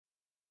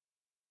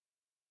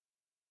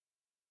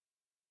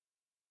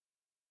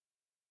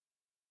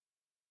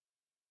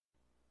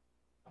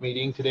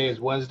meeting. Today is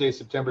Wednesday,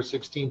 September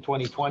 16,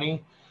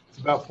 2020. It's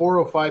about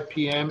 4:05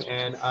 p.m.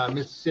 and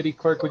Ms. City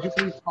Clerk, would you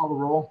please call the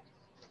roll?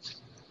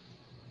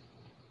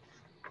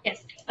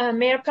 Yes.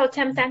 Mayor Pro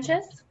Tem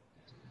Sanchez?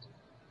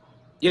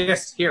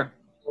 Yes, here.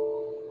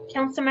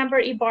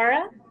 Councilmember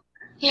Ibarra?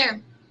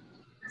 Here.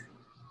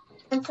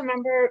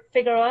 Councilmember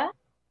Figueroa?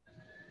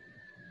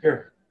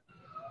 Here.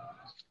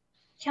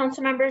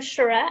 Councilmember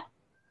Charette?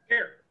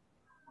 Here.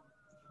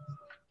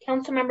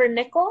 Councilmember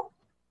Nickel?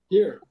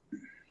 Here.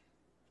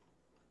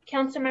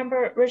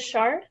 Councilmember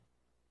Richard?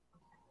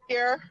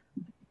 Here.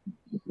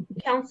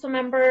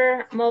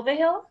 Councilmember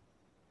Mulvihill?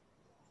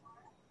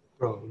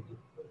 Bro.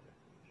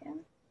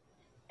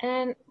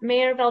 And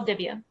Mayor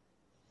Valdivia.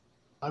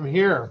 I'm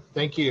here.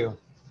 Thank you.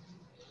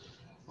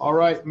 All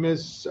right,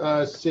 Ms.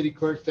 City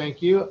Clerk,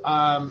 thank you.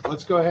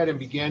 Let's go ahead and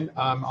begin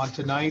on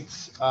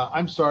tonight's.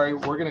 I'm sorry,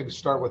 we're going to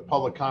start with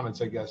public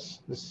comments, I guess.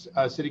 Ms.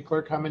 City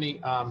Clerk, how many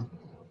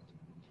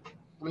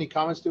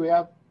comments do we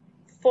have?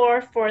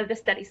 4 for the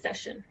study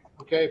session.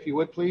 Okay, if you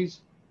would,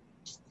 please.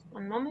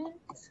 One moment.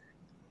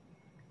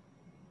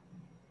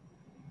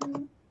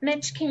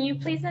 Mitch, can you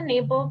please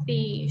enable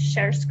the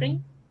share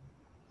screen?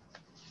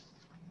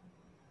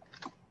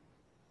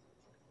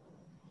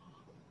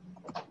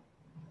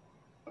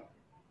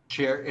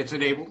 Chair, it's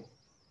enabled.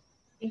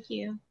 Thank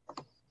you.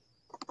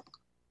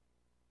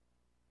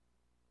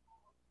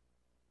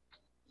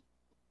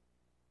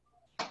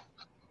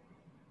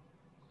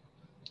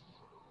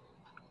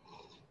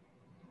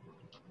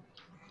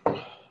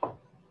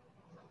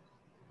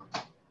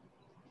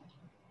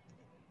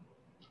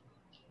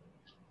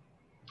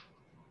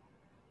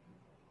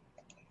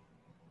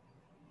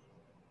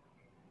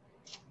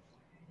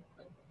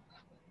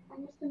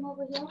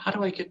 How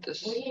do I get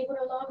this? Were you able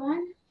to log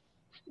on?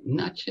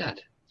 Not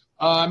yet.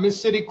 Ms.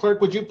 City Clerk,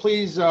 would you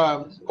please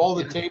roll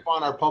the tape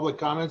on our public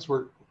comments?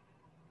 I'm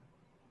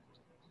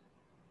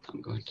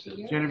going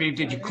to. Genevieve,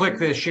 did you click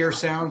the share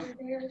sound?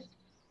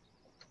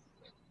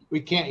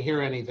 We can't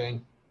hear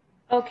anything.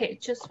 Okay,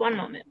 just one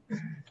moment.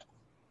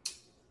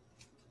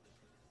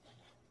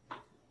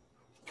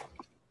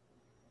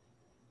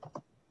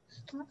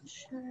 Not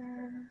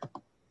sure.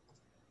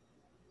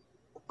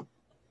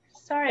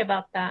 Sorry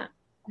about that.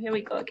 Here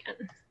we go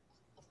again.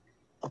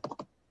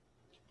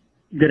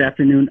 Good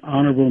afternoon,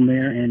 Honorable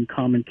Mayor and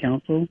Common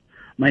Council.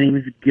 My name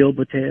is Gil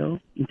Boteo,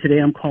 and today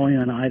I'm calling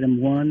on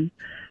item 1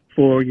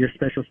 for your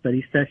special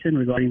study session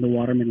regarding the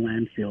Waterman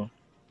landfill.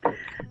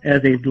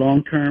 As a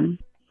long-term,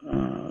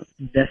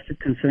 vested,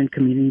 concerned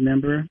community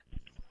member,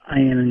 I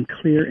am in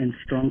clear and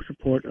strong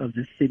support of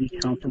the City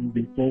Council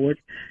moving forward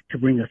to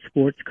bring a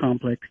sports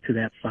complex to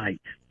that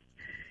site.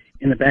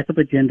 In the backup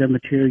agenda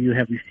material you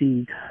have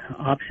received,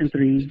 option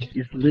 3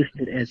 is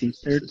listed as a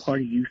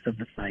third-party use of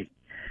the site.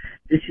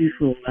 This use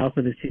will allow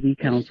for the City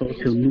Council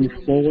to move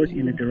forward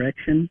in a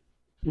direction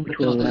which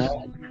will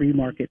allow the free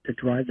market to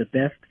drive the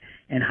best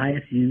and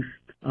highest use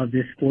of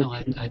this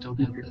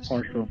 14-acre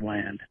parcel of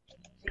land.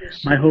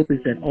 My hope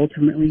is that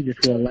ultimately this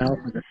will allow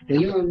for the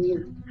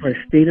for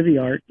a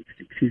state-of-the-art,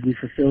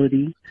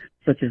 facility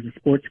such as the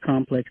sports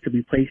complex to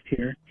be placed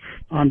here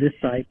on this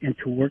site and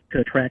to work to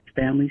attract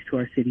families to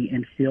our city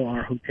and fill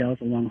our hotels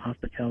along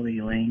Hospitality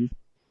Lane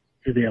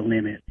to their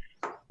limits.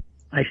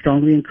 I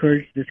strongly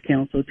encourage this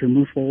council to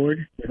move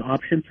forward with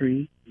option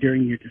 3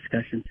 during your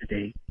discussion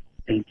today.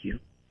 Thank you.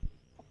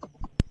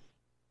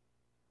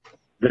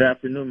 Good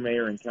afternoon,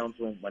 Mayor and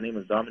Council. My name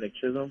is Dominic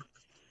Chisholm.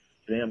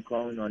 Today I'm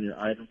calling on your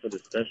item for the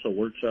special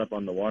workshop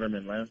on the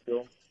Waterman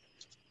landfill.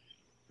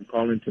 I'm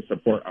calling to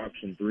support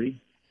option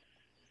 3.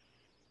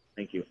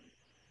 Thank you.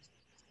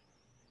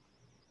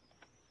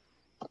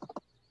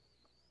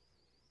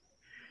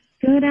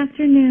 Good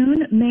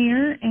afternoon,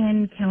 Mayor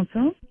and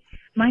Council.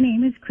 My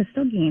name is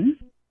Crystal Geen.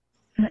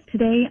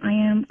 Today I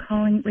am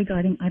calling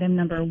regarding item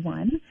number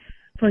 1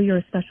 for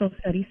your special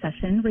study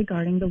session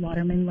regarding the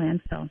Waterman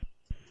landfill.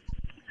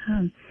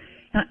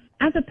 Now,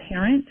 as a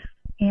parent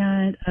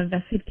and a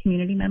vested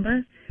community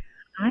member,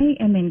 I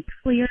am in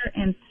clear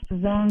and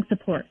strong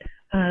support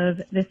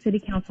of the City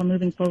Council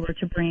moving forward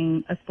to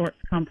bring a sports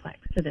complex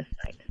to this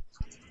site.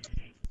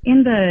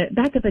 In the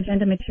backup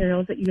agenda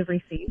materials that you have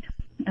received,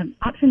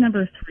 option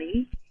number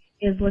 3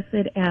 is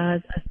listed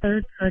as a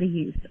third-party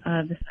use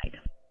of the site.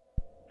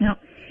 Now,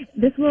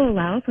 this will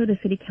allow for the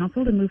City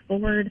Council to move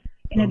forward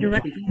in a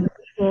direction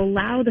which will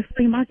allow the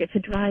free market to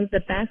drive the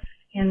best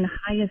and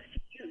highest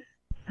use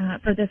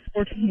for this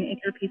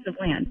 14-acre piece of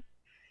land.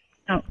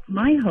 Now,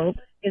 my hope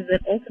is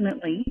that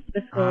ultimately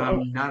this will...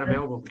 I'm not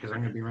available because I'm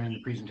going to be running the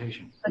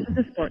presentation. This is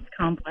a sports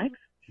complex.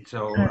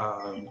 So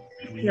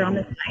here on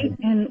the site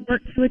and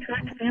work to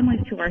attract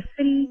families to our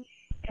city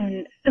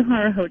and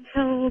our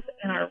hotels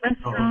and our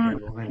restaurants.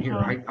 Okay, well then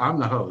here, I'm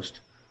the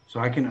host, so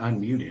I can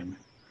unmute him.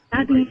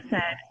 That being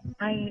said,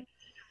 I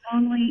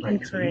strongly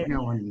encourage...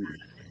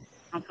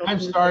 I'm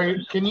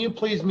sorry, can you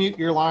please mute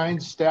your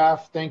lines,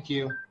 staff? Thank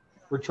you.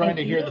 We're trying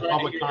to hear the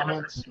public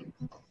comments.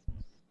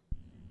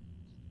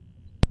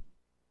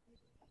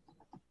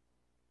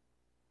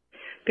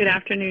 Good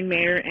afternoon,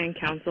 Mayor and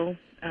Council.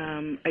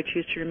 I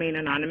choose to remain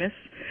anonymous.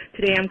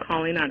 Today I'm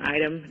calling on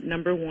item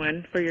number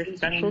 1 for your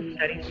special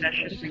study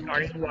session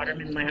regarding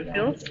Waterman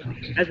landfill.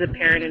 As a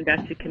parent and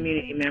vested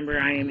community member,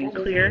 I am in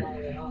clear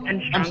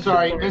and strong I'm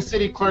sorry, support. Ms.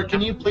 City Clerk,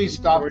 can you please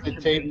stop the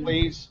tape,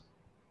 please?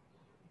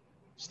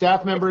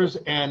 Staff members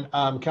and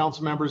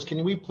council members,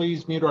 can we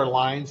please mute our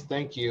lines?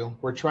 Thank you.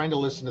 We're trying to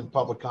listen to the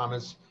public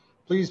comments.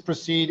 Please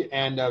proceed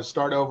and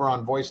start over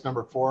on voice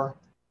number 4.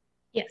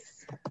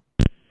 Yes.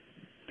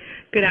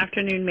 Good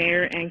afternoon,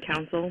 Mayor and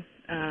Council.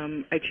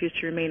 I choose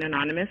to remain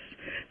anonymous.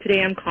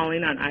 Today I'm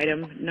calling on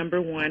item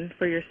number 1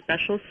 for your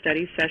special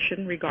study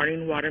session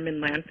regarding Waterman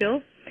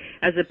landfill.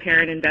 As a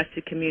parent and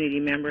vested community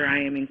member, I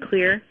am in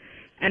clear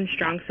and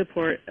strong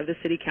support of the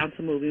City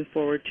Council moving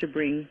forward to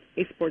bring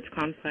a sports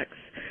complex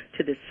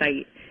to this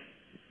site.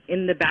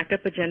 In the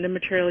backup agenda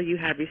material you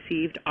have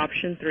received,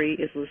 option 3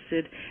 is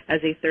listed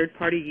as a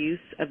third-party use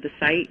of the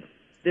site.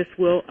 This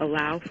will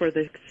allow for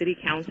the City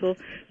Council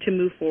to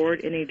move forward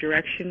in a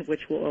direction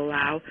which will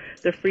allow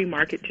the free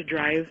market to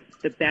drive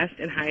the best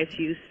and highest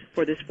use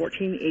for this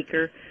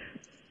 14-acre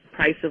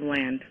price of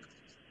land.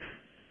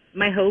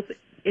 My hope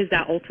is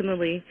that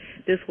ultimately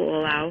this will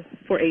allow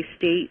for a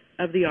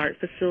state-of-the-art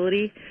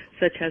facility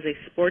such as a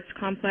sports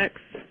complex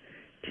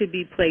to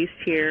be placed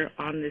here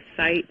on this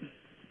site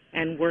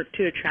and work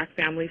to attract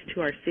families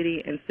to our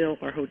city and fill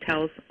our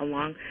hotels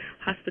along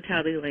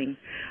Hospitality Lane.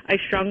 I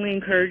strongly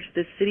encourage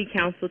the City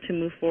Council to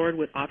move forward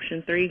with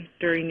option 3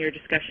 during your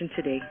discussion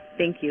today.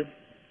 Thank you.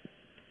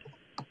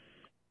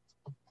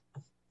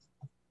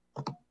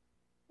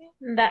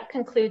 That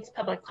concludes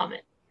public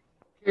comment.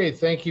 Okay,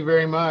 thank you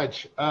very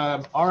much.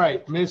 All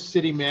right, Ms.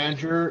 City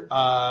Manager,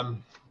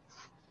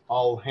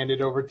 I'll hand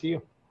it over to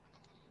you.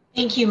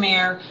 Thank you,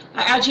 Mayor.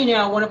 As you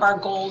know, one of our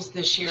goals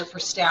this year for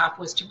staff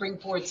was to bring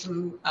forward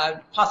some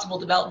possible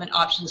development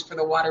options for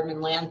the Waterman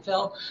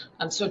landfill.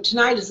 So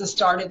tonight is the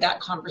start of that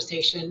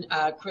conversation.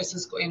 Chris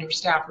and her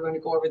staff are going to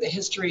go over the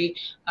history,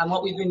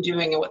 what we've been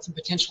doing, and what some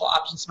potential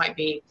options might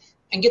be,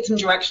 and get some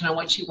direction on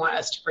what you want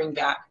us to bring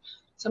back.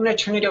 So I'm going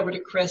to turn it over to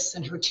Chris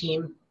and her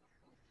team.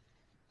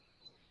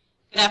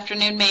 Good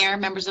afternoon, Mayor,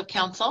 members of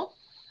Council.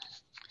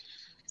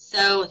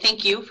 So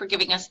thank you for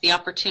giving us the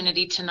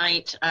opportunity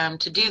tonight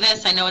to do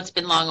this. I know it's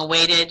been long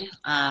awaited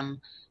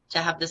to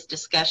have this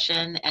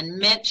discussion. And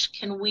Mitch,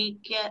 can we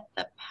get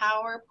the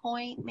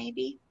PowerPoint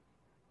maybe?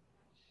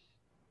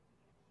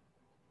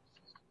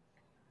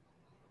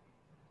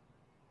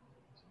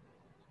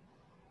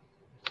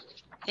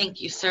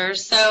 Thank you, sir.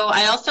 So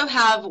I also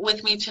have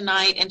with me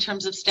tonight, in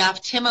terms of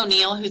staff, Tim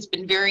O'Neill, who's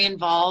been very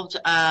involved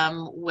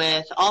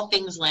with all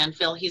things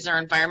landfill. He's our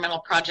environmental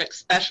project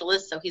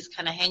specialist, so he's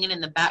kind of hanging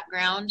in the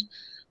background,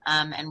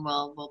 and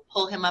we'll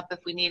pull him up if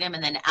we need him.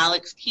 And then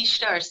Alex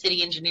Kishta, our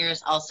city engineer,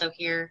 is also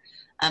here,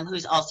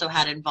 who's also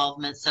had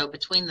involvement. So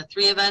between the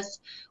 3 of us,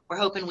 we're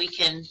hoping we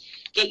can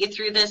get you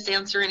through this,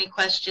 answer any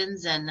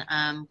questions, and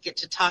get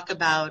to talk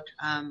about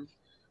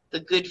the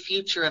good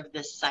future of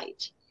this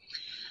site.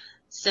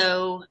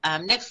 So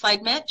next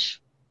slide,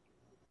 Mitch.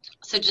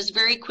 So just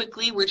very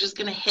quickly, we're just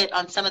going to hit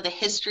on some of the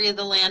history of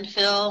the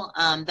landfill.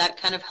 That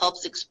kind of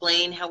helps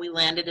explain how we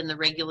landed in the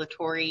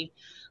regulatory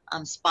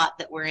spot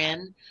that we're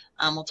in.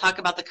 We'll talk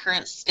about the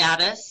current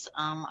status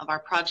of our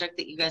project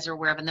that you guys are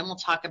aware of, and then we'll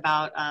talk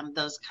about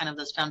those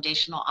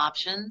foundational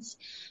options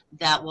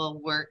that will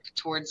work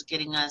towards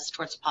getting us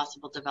towards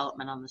possible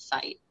development on the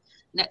site.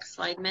 Next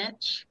slide,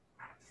 Mitch.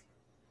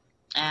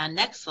 And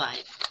next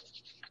slide.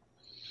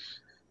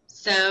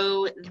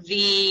 So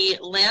the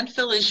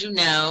landfill, as you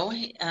know,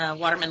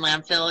 Waterman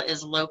landfill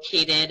is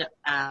located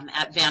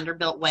at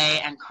Vanderbilt Way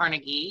and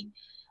Carnegie.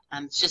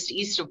 It's just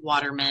east of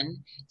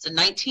Waterman. It's a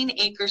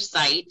 19-acre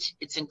site.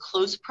 It's in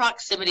close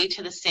proximity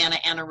to the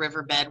Santa Ana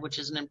riverbed, which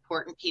is an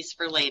important piece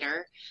for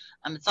later.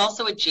 It's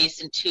also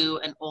adjacent to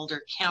an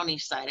older county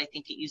site. I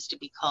think it used to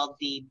be called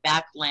the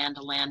Backland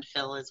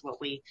landfill, is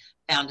what we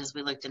found as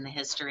we looked in the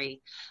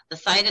history. The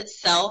site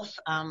itself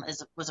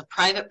was a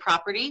private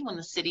property when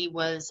the city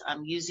was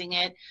using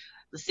it.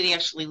 The city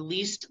actually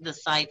leased the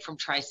site from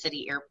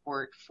Tri-City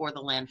Airport for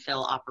the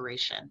landfill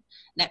operation.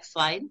 Next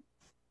slide.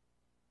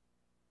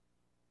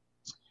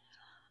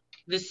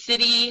 The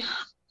city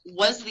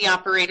was the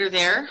operator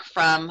there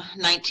from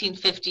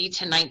 1950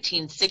 to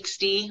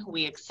 1960.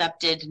 We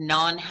accepted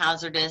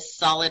non-hazardous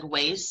solid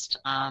waste,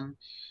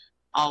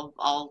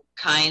 all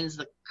kinds,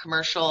 the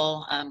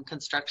commercial,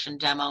 construction,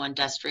 demo,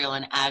 industrial,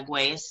 and ag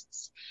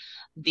wastes.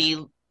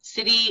 The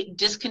city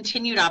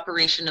discontinued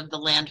operation of the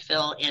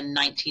landfill in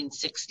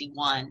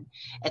 1961.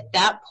 At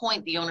that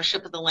point, the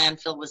ownership of the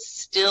landfill was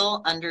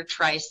still under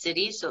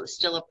Tri-City, so it was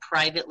still a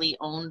privately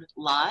owned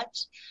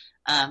lot,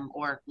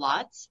 or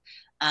lots.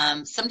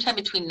 Sometime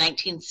between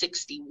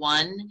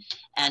 1961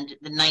 and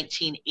the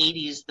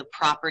 1980s, the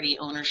property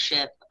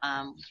ownership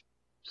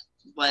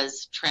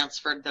was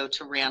transferred, though,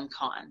 to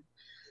Rancon.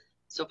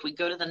 So if we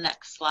go to the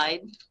next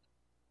slide.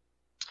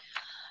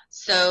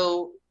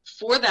 So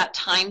for that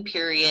time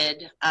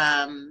period,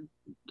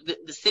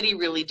 the city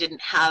really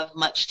didn't have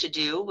much to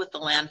do with the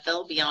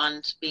landfill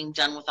beyond being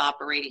done with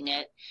operating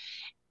it.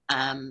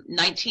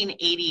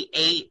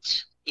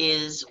 1988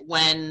 is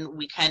when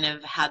we kind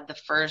of had the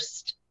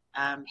first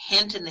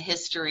hint in the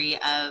history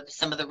of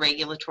some of the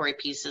regulatory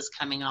pieces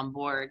coming on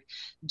board.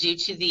 Due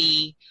to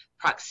the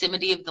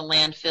proximity of the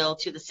landfill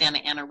to the Santa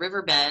Ana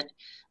riverbed,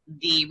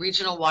 the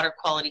Regional Water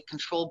Quality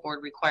Control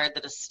Board required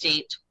that a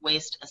state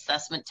waste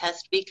assessment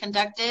test be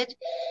conducted.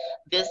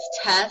 This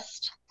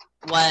test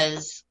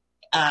was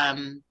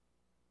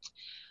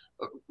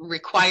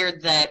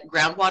required that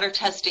groundwater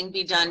testing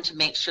be done to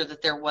make sure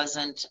that there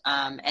wasn't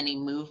any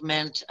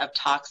movement of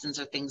toxins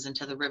or things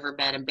into the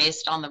riverbed. And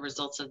based on the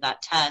results of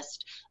that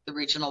test, the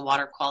Regional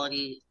Water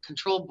Quality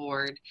Control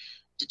Board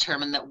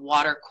determined that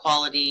water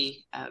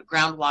quality,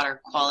 groundwater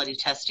quality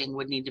testing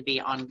would need to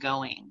be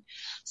ongoing.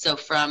 So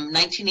from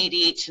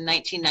 1988 to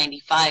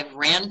 1995,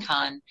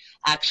 RANCON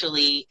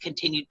actually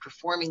continued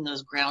performing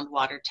those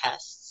groundwater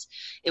tests.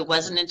 It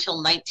wasn't until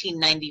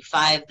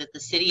 1995 that the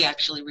city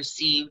actually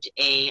received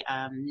a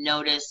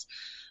notice,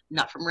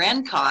 not from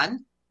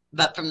RANCON,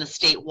 but from the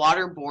State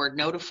Water Board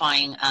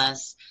notifying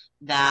us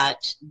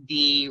that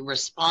the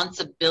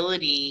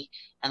responsibility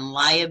and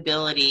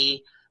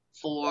liability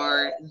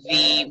for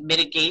the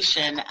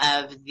mitigation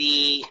of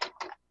the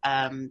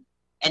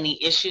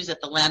any issues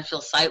at the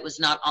landfill site was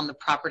not on the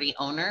property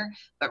owner,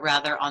 but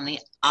rather on the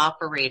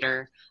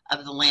operator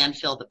of the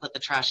landfill that put the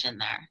trash in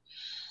there.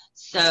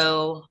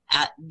 So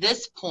at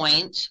this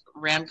point,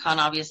 RANCON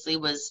obviously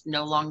was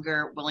no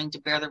longer willing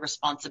to bear the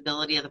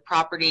responsibility of the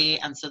property,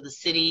 and so the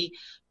city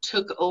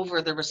took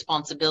over the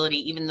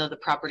responsibility even though the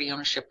property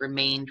ownership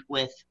remained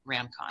with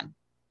RANCON.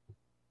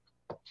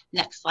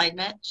 Next slide,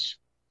 Mitch.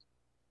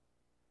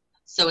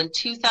 So in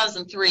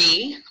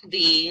 2003,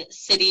 the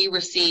city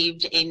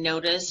received a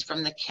notice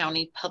from the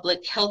County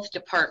Public Health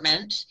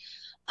Department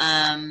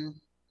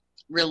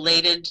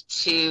related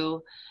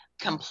to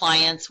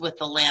compliance with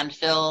the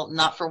landfill,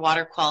 not for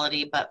water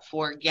quality, but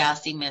for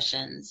gas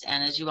emissions.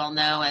 And as you all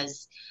know,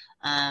 as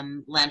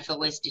landfill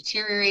waste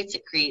deteriorates,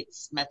 it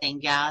creates methane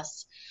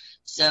gas.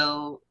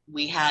 So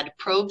we had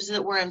probes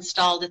that were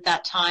installed at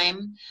that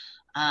time.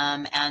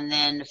 And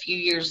then a few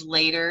years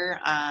later,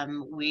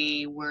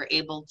 we were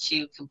able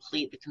to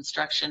complete the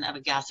construction of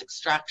a gas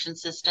extraction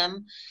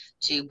system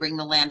to bring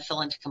the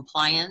landfill into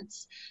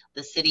compliance.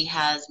 The city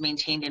has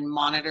maintained and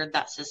monitored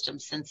that system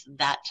since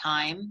that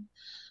time.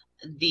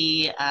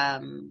 The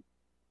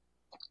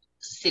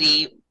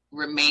city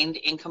remained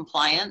in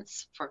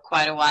compliance for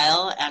quite a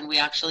while, and we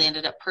actually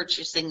ended up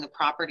purchasing the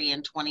property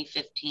in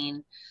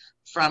 2015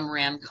 from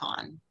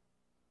RANCON.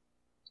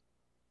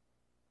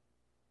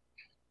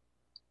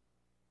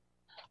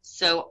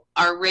 So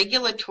our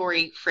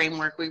regulatory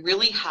framework, we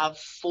really have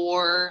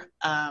four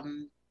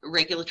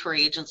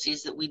regulatory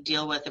agencies that we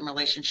deal with in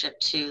relationship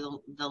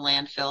to the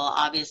landfill.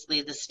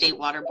 Obviously, the State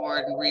Water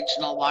Board and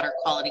Regional Water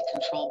Quality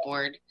Control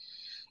Board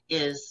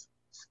is,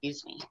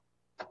 excuse me,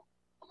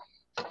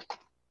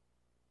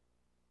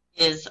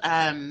 is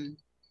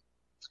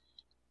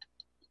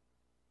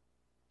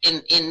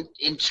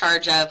in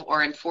charge of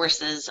or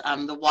enforces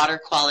the water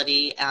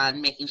quality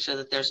and making sure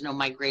that there's no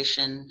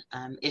migration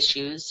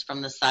issues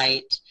from the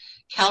site.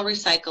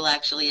 CalRecycle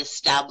actually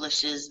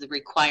establishes the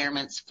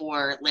requirements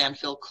for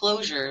landfill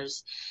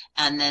closures,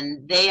 and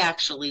then they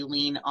actually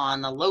lean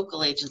on the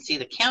local agency,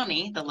 the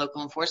county, the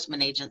local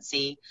enforcement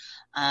agency,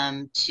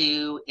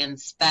 to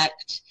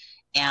inspect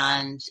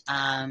and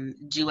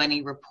do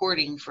any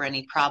reporting for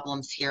any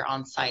problems here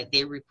on site.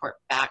 They report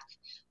back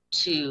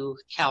to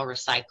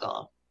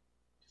CalRecycle.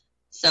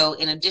 So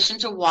in addition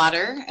to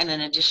water and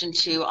in addition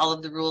to all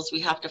of the rules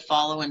we have to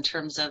follow in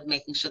terms of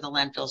making sure the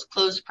landfill is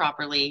closed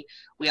properly,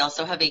 we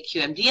also have a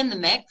QMD in the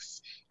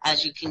mix,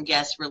 as you can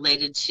guess,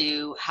 related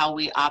to how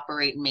we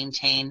operate and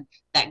maintain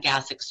that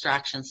gas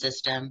extraction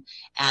system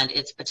and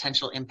its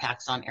potential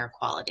impacts on air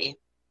quality.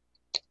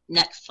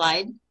 Next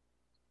slide.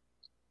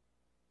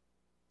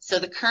 So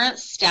the current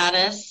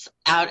status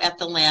out at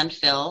the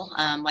landfill,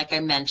 like I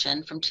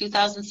mentioned, from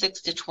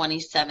 2006 to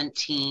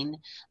 2017,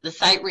 the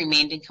site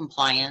remained in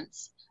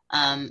compliance,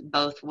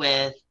 both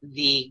with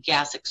the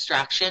gas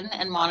extraction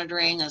and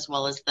monitoring, as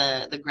well as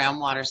the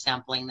groundwater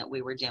sampling that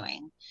we were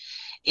doing.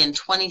 In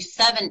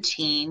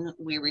 2017,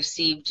 we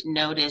received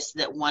notice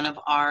that one of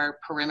our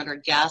perimeter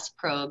gas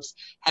probes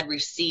had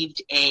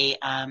received a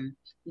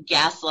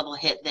gas level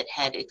hit that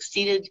had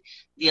exceeded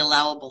the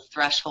allowable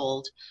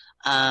threshold,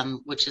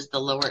 which is the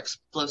lower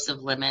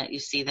explosive limit you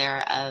see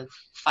there of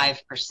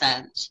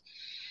 5%.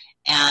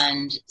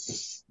 And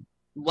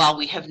while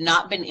we have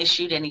not been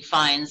issued any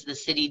fines, the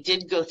city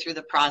did go through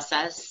the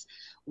process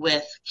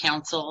with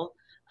council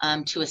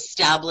to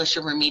establish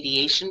a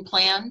remediation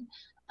plan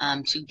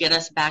to get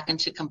us back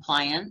into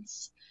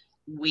compliance.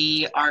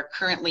 We are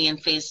currently in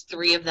phase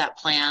 3 of that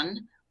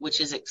plan, which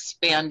is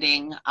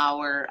expanding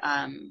our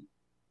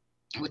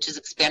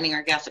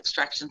gas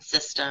extraction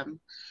system.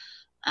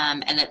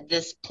 And at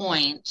this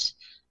point,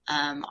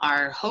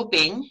 are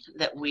hoping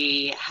that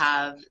we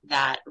have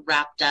that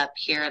wrapped up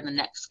here in the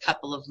next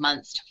couple of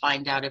months to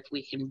find out if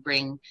we can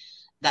bring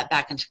that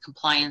back into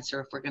compliance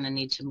or if we're going to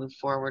need to move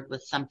forward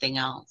with something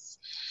else.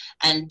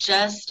 And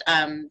just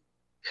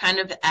kind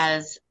of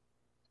as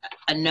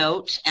a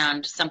note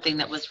and something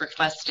that was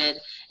requested,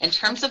 in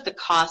terms of the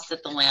costs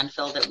at the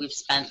landfill that we've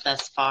spent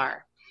thus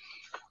far,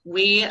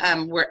 we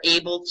were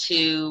able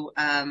to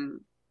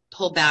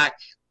pull back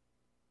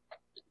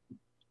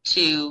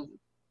to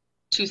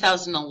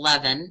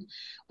 2011.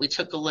 We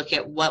took a look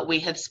at what we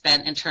have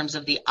spent in terms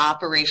of the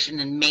operation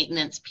and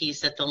maintenance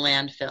piece at the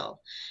landfill.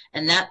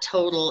 And that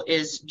total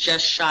is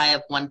just shy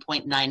of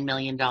 $1.9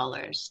 million.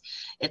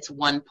 It's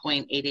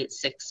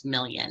 $1.886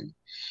 million.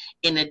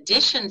 In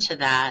addition to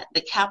that,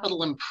 the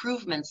capital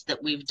improvements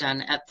that we've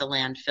done at the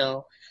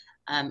landfill,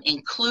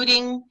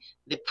 including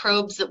the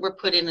probes that were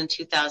put in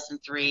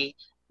 2003,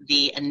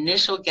 the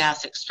initial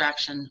gas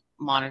extraction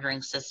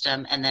monitoring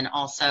system, and then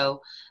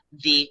also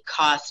the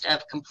cost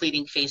of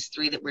completing phase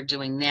 3 that we're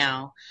doing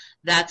now,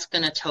 that's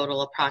going to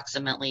total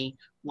approximately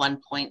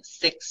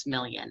 $1.6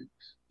 million.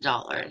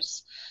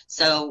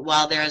 So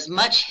while there is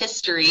much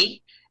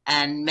history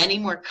and many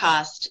more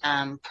costs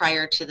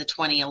prior to the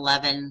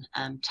 2011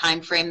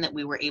 timeframe that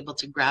we were able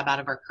to grab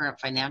out of our current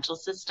financial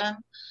system,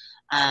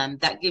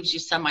 that gives you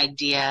some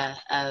idea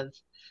of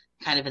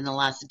kind of in the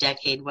last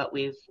decade what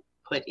we've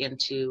put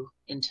into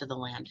the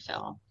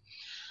landfill.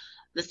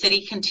 The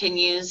city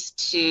continues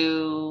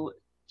to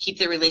keep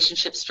the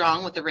relationship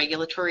strong with the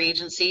regulatory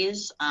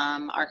agencies.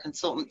 Our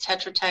consultant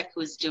Tetra Tech,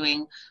 who is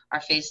doing our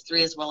phase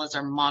 3 as well as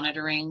our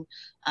monitoring,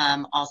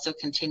 also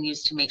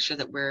continues to make sure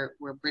that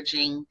we're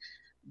bridging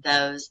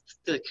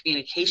the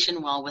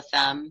communication well with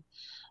them.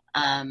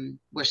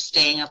 We're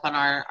staying up on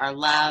our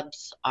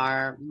labs,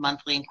 our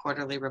monthly and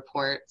quarterly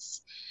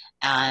reports,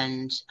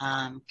 and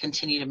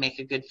continue to make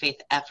a good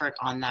faith effort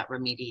on that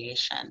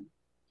remediation.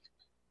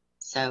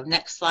 So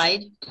next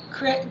slide.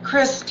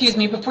 Chris, excuse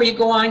me, before you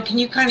go on, can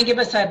you kind of give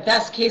us a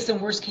best case and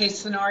worst case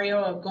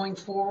scenario of going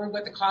forward,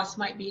 what the cost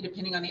might be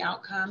depending on the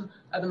outcome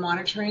of the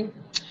monitoring?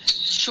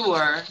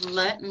 Sure,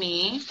 let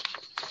me.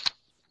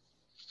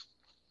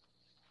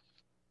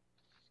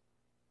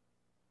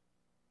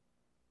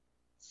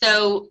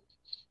 So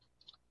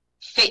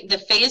the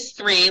phase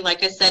 3,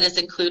 like I said, is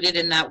included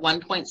in that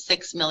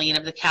 1.6 million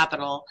of the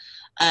capital.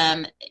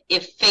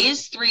 If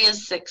phase 3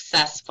 is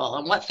successful,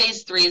 and what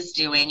phase 3 is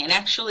doing, and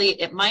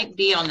actually it might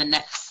be on the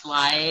next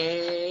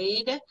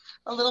slide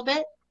a little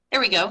bit. There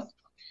we go.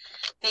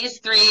 Phase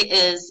 3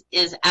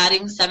 is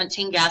adding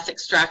 17 gas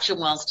extraction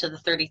wells to the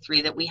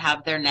 33 that we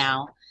have there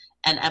now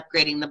and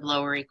upgrading the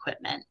blower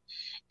equipment.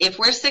 If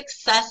we're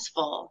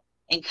successful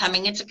in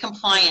coming into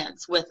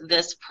compliance with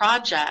this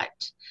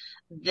project,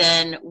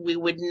 then we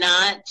would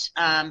not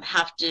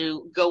have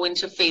to go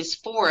into phase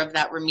 4 of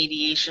that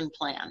remediation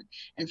plan.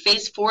 And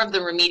phase 4 of the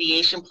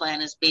remediation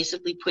plan is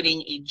basically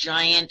putting a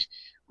giant,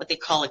 what they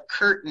call a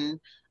curtain,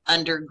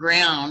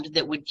 underground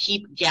that would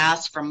keep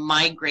gas from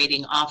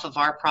migrating off of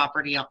our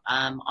property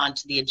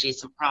onto the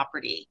adjacent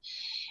property.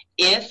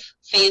 If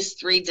phase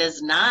 3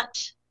 is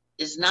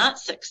not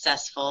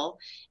successful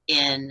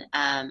in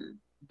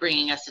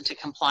bringing us into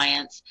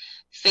compliance,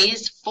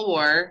 phase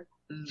 4,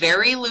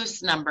 very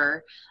loose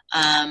number,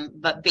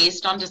 but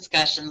based on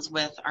discussions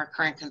with our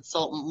current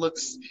consultant,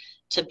 looks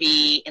to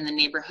be in the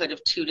neighborhood of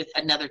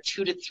another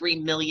 $2 to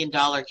 $3 million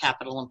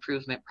capital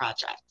improvement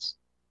project.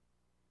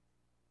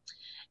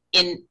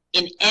 In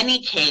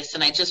any case,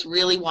 and I just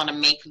really want to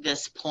make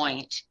this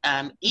point,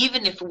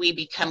 even if we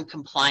become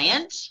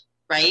compliant,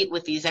 right,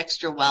 with these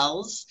extra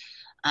wells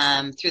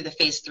through the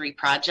phase 3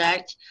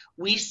 project,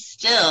 we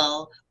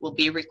still will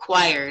be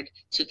required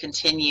to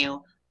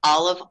continue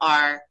all of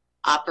our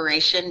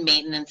operation,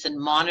 maintenance, and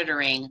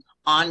monitoring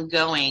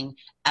ongoing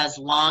as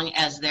long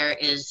as there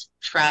is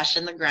trash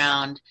in the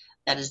ground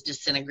that is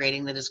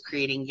disintegrating, that is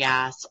creating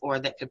gas, or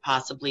that could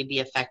possibly be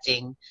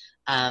affecting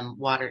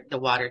the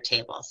water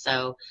table.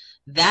 So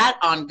that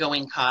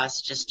ongoing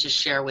cost, just to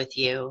share with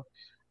you,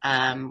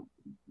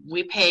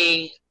 we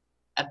pay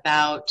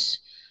about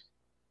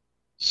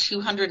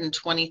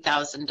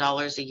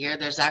 $220,000 a year.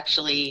 There's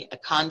actually a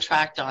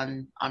contract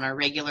on our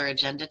regular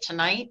agenda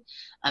tonight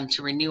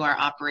to renew our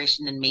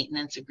operation and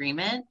maintenance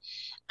agreement.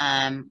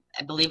 I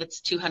believe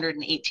it's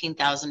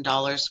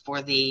 $218,000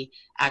 for the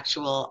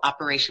actual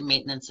operation,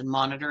 maintenance, and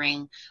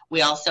monitoring.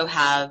 We also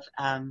have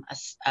an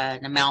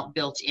amount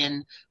built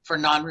in for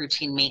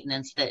non-routine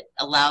maintenance that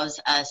allows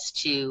us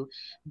to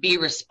be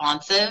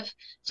responsive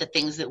to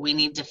things that we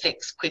need to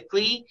fix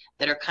quickly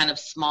that are kind of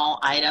small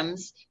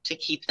items to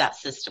keep that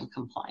system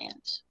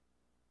compliant.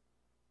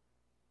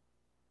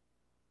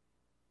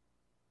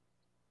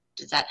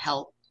 Does that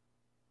help?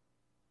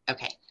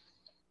 Okay.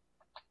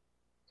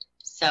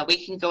 So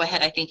we can go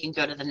ahead, I think, and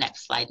go to the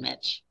next slide,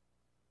 Mitch.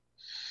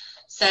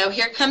 So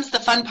here comes the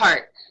fun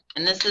part.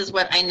 And this is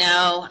what I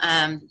know,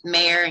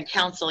 Mayor and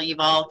Council, you've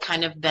all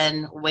kind of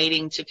been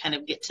waiting to kind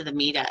of get to the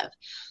meat of.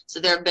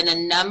 So there have been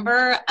a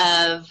number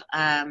of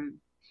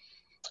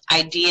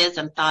ideas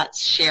and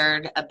thoughts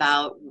shared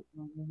about,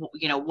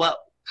 you know, what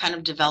kind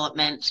of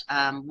development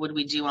would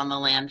we do on the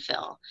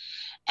landfill.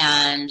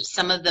 And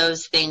some of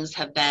those things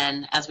have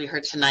been, as we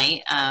heard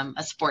tonight,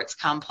 a sports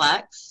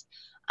complex.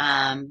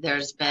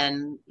 There's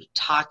been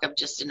talk of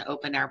just an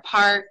open air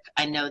park.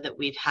 I know that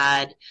we've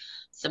had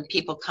some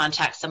people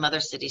contact some other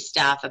city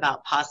staff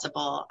about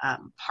possible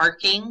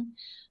parking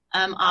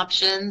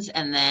options.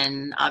 And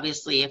then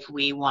obviously if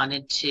we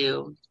wanted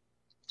to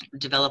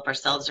develop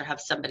ourselves or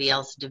have somebody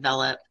else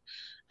develop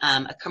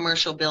a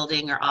commercial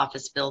building or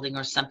office building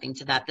or something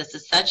to that. This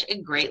is such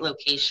a great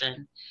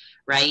location,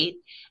 right?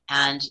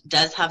 And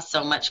does have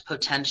so much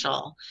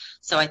potential.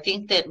 So I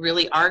think that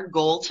really our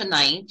goal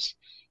tonight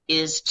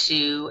is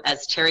to,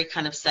 as Terry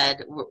kind of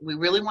said, we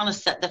really want to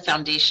set the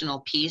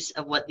foundational piece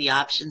of what the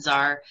options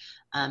are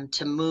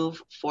to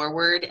move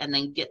forward, and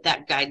then get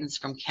that guidance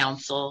from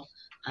council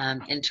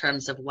in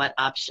terms of what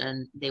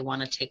option they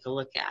want to take a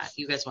look at.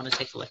 You guys want to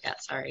take a look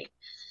at, sorry.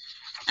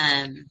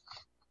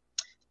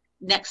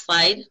 Next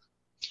slide.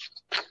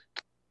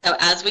 So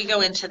as we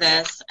go into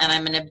this, and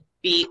I'm going to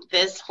beat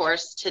this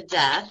horse to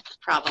death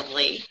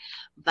probably,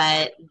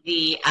 but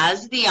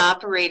as the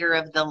operator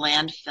of the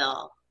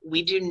landfill,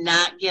 we do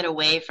not get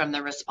away from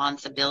the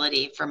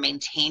responsibility for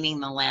maintaining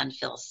the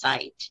landfill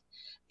site.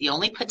 The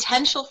only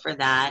potential for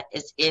that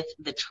is if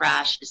the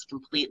trash is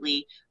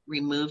completely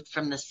removed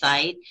from the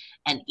site,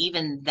 and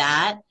even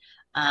that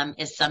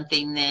is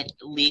something that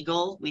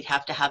legal, we'd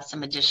have to have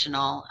some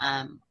additional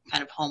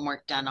kind of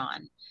homework done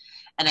on.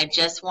 And I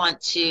just want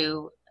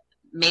to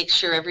make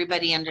sure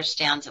everybody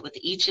understands that with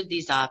each of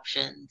these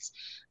options,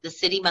 the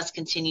city must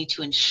continue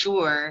to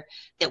ensure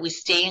that we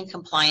stay in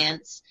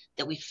compliance,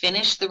 that we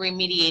finish the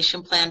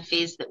remediation plan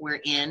phase that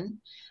we're in,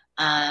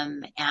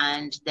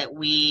 and that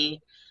we,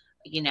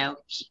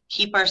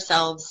 keep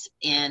ourselves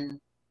in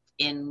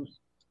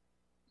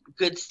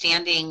good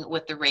standing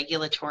with the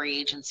regulatory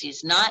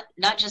agencies, not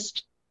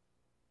just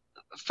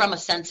from a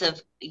sense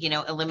of,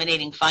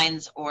 eliminating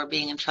fines or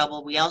being in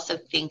trouble. We also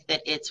think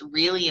that it's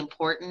really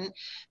important,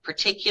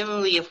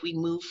 particularly if we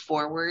move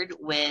forward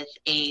with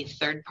a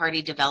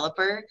third-party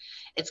developer,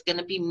 it's going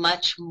to be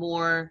much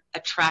more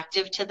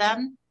attractive to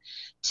them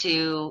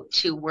to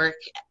work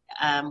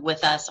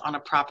with us on a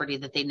property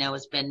that they know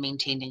has been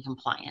maintained in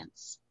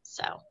compliance.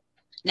 So,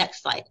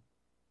 next slide.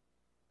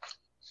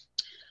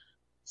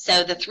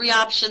 So the three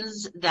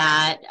options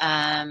that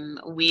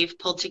we've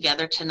pulled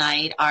together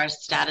tonight are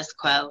status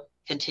quo,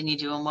 continue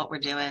doing what we're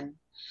doing.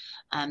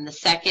 The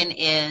second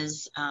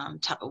is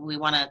we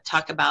want to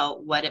talk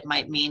about what it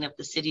might mean if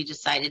the city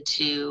decided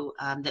to,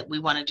 that we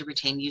wanted to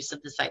retain use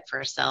of the site for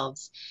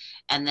ourselves.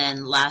 And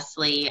then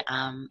lastly,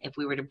 if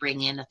we were to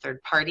bring in a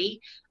third party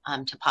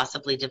to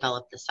possibly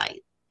develop the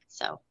site.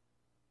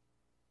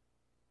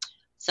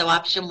 So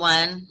option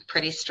one,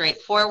 pretty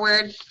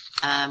straightforward.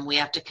 We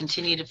have to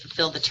continue to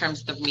fulfill the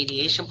terms of the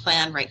remediation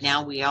plan. Right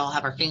now, we all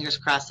have our fingers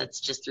crossed that's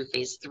just through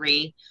phase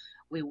 3.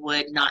 We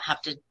would not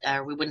have to,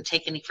 we wouldn't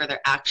take any further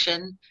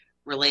action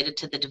related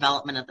to the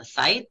development of the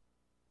site.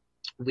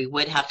 We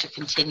would have to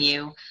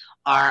continue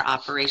our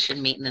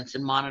operation, maintenance,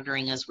 and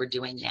monitoring as we're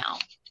doing now.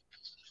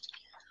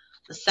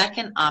 The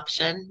second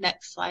option,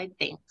 next slide,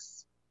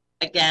 thanks.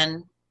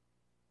 Again,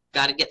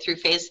 got to get through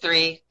phase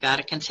 3, got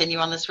to continue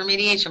on this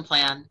remediation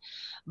plan,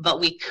 but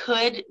we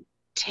could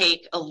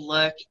take a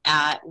look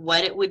at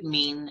what it would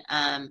mean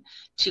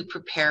to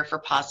prepare for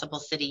possible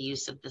city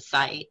use of the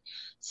site.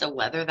 So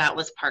whether that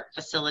was park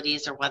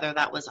facilities or whether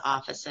that was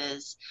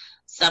offices,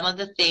 some of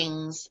the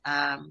things,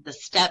 the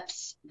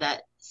steps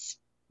that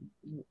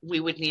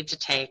we would need to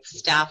take,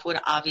 staff would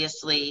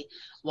obviously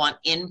want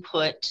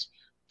input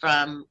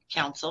from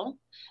council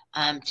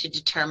to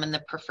determine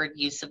the preferred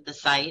use of the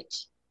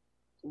site.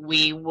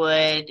 We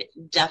would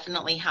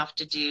definitely have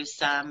to do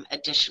some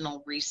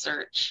additional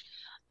research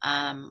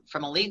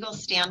from a legal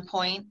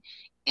standpoint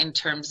in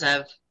terms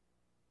of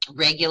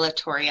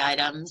regulatory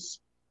items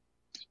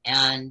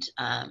and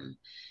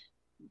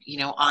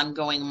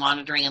ongoing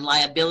monitoring and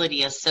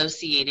liability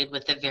associated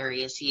with the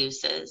various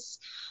uses.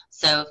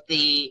 So if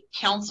the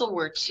council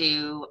were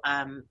to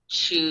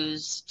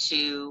choose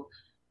to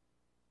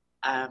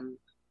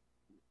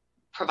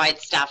provide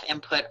staff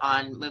input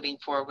on moving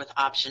forward with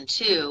option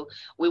 2,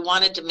 we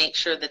wanted to make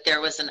sure that there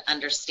was an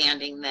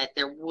understanding that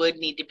there would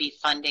need to be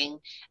funding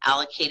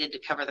allocated to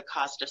cover the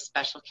cost of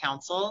special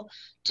counsel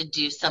to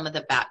do some of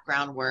the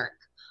background work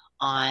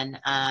on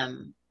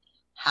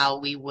how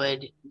we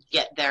would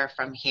get there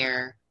from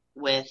here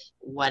with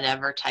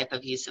whatever type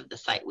of use of the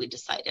site we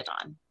decided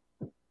on.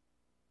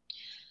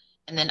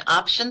 And then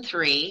option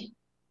 3,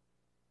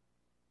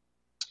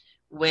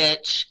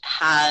 which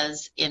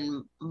has,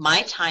 in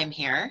my time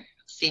here,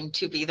 seemed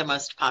to be the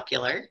most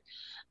popular,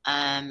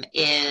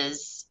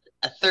 is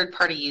a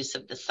third-party use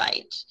of the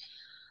site.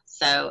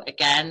 So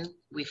again,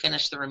 we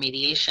finished the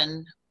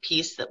remediation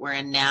piece that we're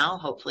in now.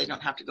 Hopefully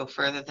don't have to go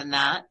further than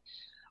that.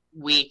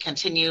 We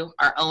continue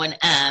our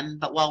O&M,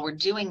 but while we're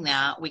doing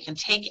that, we can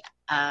take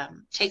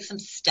some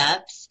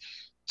steps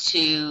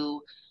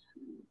to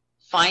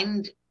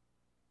find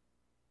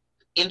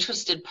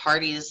interested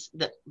parties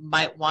that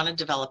might want to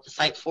develop the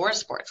site for a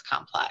sports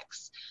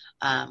complex,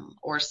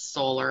 or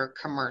solar,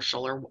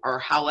 commercial, or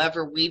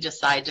however we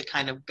decide to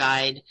kind of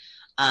guide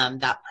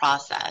that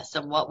process.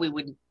 And what we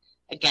would,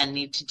 again,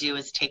 need to do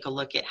is take a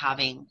look at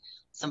having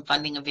some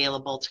funding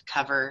available to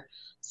cover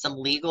some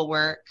legal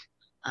work,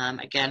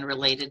 again,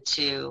 related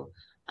to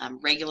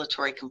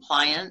regulatory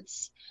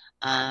compliance,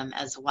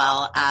 as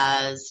well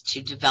as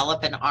to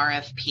develop an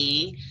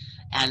RFP.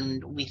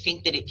 And we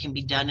think that it can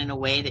be done in a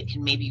way that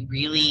can maybe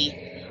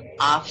really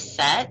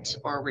offset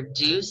or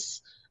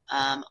reduce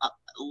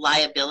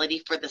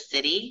liability for the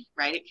city,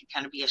 right? It could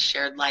kind of be a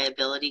shared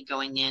liability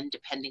going in,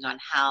 depending on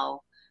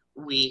how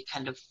we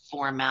kind of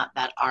format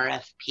that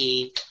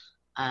RFP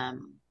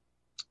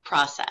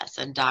process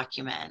and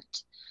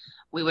document.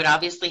 We would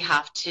obviously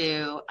have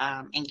to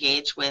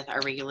engage with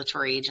our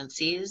regulatory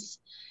agencies,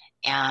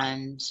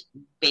 and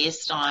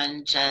based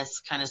on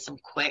just kind of some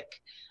quick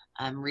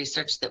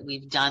research that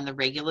we've done, the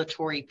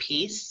regulatory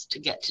piece to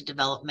get to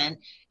development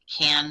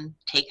can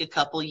take a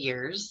couple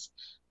years.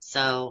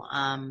 So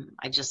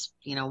I just,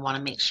 want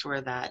to make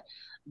sure that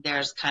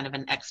there's kind of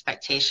an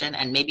expectation,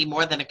 and maybe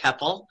more than a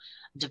couple,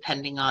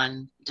 depending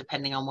on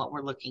what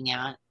we're looking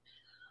at.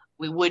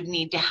 We would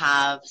need to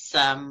have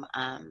some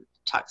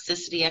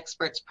toxicity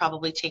experts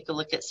probably take a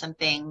look at some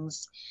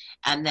things.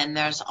 And then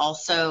there's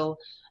also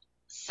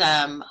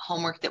some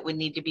homework that would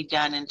need to be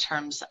done in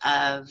terms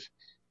of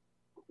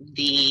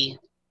the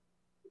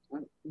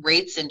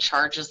rates and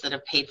charges that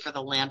have paid for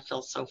the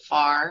landfill so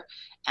far,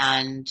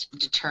 and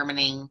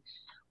determining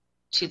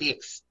to the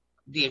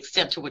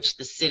extent to which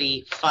the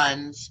city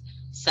funds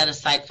set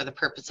aside for the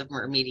purpose of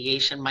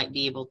remediation might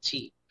be able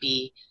to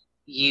be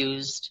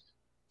used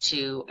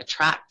to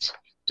attract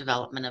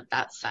development of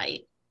that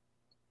site.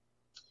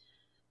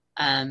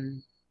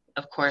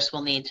 Of course,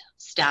 we'll need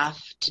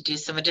staff to do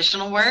some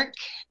additional work,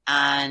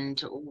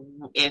 and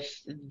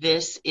if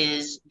this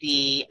is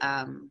the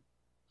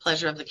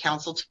pleasure of the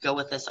council to go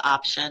with this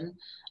option,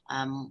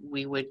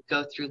 we would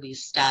go through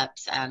these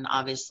steps and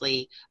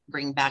obviously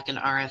bring back an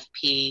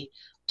RFP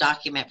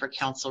document for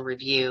council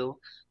review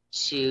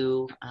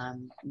to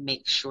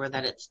make sure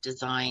that it's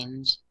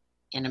designed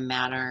in a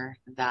manner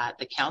that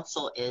the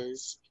council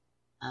is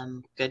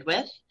good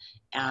with,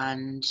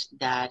 and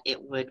that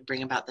it would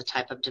bring about the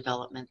type of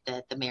development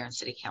that the mayor and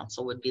city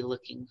council would be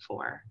looking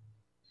for.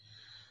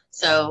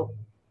 So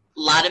a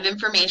lot of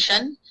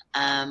information.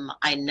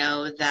 I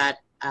know that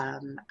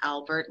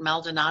Albert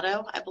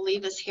Maldonado, I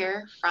believe, is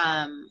here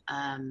from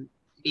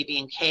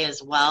BB&K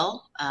as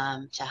well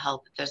to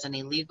help if there's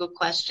any legal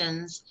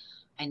questions.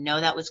 I know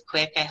that was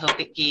quick. I hope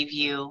it gave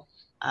you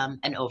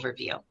an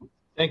overview.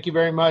 Thank you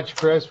very much,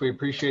 Chris. We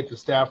appreciate the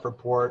staff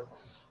report.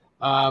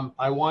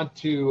 I want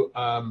to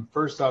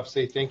first off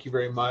say thank you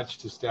very much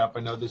to staff. I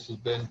know this has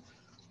been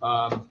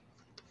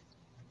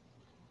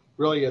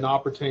really an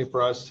opportunity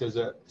for us as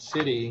a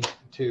city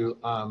to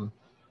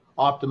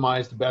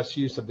optimize the best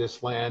use of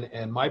this land.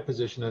 And my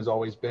position has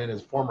always been,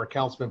 as former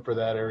councilman for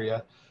that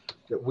area,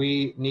 that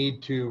we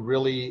need to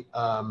really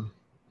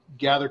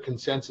gather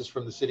consensus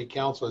from the city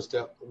council as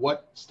to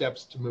what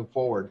steps to move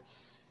forward.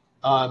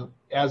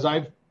 As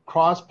I've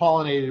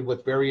cross-pollinated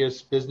with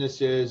various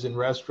businesses and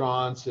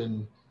restaurants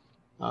and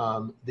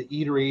the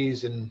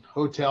eateries and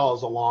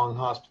hotels along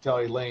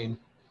Hospitality Lane,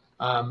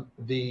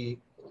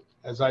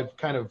 as I've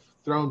kind of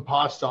thrown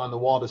pasta on the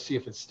wall to see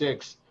if it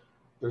sticks,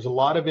 there's a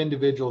lot of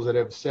individuals that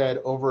have said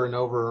over and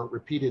over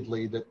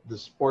repeatedly that the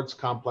sports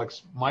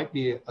complex might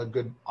be a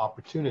good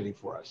opportunity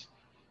for us.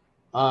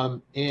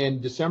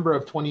 In December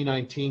of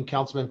 2019,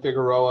 Councilman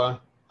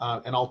Figueroa,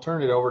 and I'll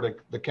turn it over to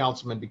the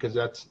councilman because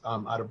that's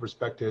out of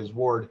respect to his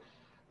ward.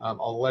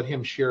 I'll let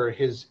him share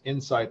his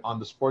insight on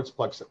the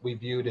sportsplex that we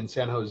viewed in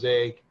San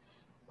Jose.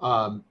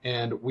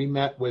 And we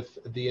met with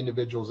the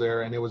individuals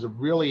there, and it was a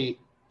really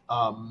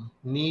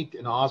neat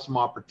and awesome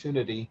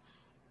opportunity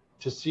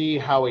to see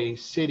how a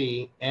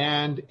city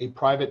and a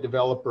private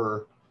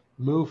developer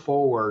move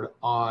forward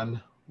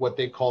on what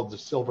they called the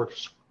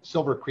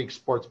Silver Creek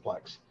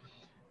Sportsplex.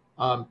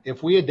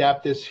 If we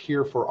adapt this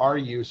here for our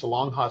use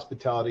along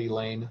Hospitality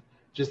Lane,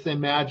 just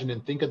imagine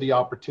and think of the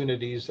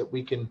opportunities that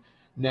we can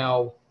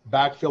now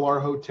backfill our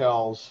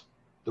hotels,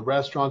 the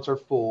restaurants are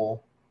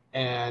full,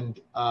 and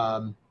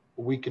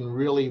we can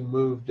really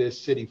move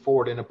this city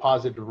forward in a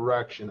positive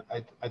direction.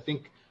 I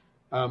think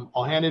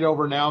I'll hand it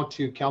over now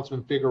to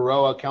Councilman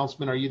Figueroa.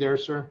 Councilman, are you there,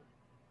 sir?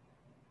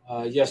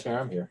 Yes, Mayor,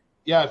 I'm here.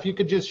 Yeah, if you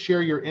could just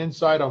share your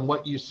insight on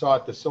what you saw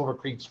at the Silver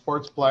Creek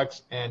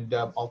Sportsplex, and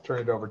I'll turn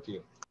it over to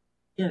you.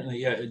 Certainly,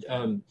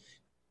 yeah.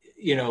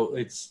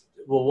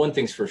 One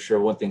thing's for sure,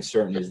 one thing's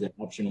certain is that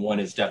option one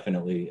is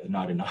definitely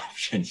not an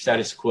option.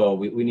 Status quo.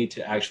 We need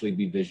to actually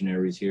be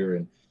visionaries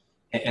here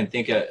and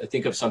think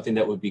of something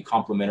that would be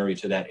complementary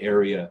to that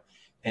area.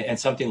 And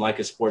something like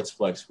a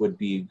sportsplex would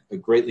be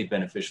greatly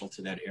beneficial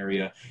to that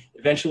area.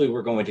 Eventually,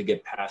 we're going to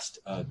get past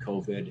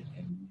COVID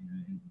and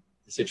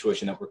the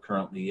situation that we're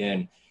currently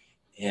in.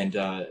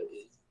 And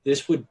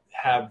this would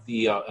have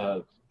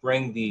the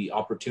bring the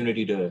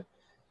opportunity to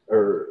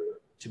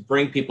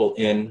bring people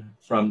in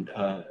from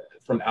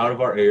out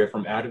of our area,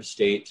 from out of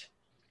state,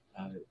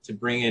 to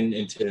bring in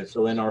and to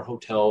fill in our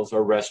hotels,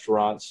 our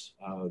restaurants.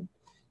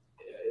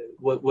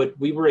 What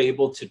we were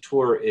able to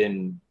tour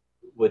in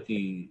with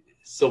the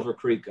Silver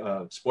Creek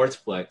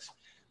Sportsplex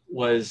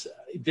was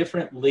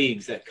different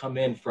leagues that come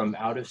in from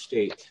out of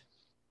state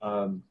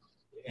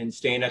and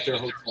staying at their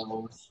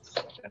hotels,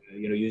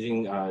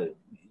 using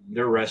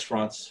their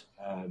restaurants.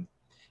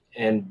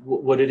 And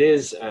what it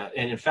is,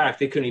 and in fact,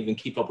 they couldn't even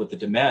keep up with the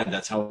demand.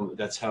 That's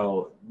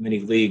how many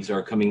leagues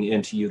are coming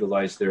in to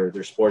utilize their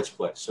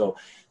sportsplex. So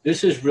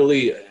this is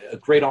really a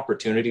great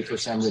opportunity for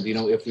San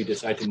Bernardino if we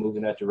decide to move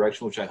in that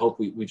direction, which I hope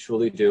we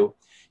truly do.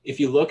 If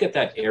you look at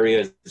that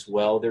area as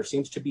well, there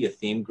seems to be a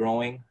theme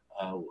growing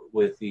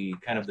with the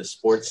kind of the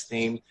sports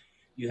theme.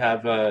 You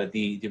have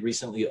the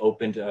recently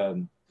opened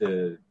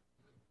the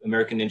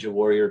American Ninja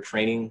Warrior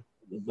training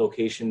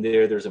location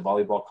there. There's a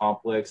volleyball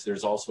complex.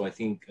 There's also, I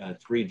think,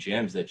 3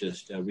 gyms that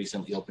just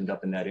recently opened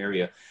up in that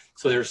area.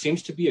 So there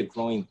seems to be a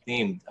growing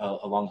theme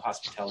along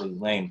Hospitality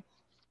Lane.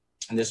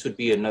 And this would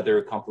be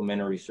another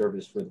complementary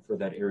service for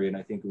that area. And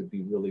I think it would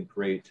be really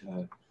great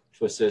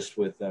to assist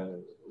with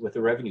the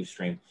revenue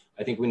stream.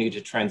 I think we need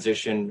to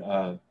transition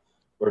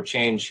or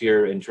change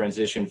here and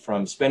transition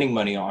from spending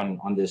money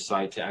on this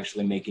site to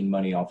actually making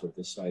money off of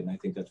this site. And I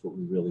think that's what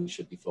we really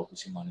should be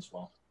focusing on as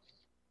well.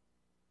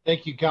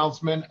 Thank you,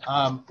 Councilman.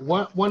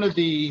 One of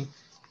the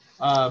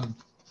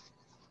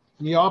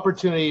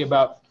opportunity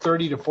about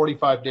 30 to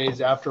 45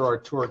 days after our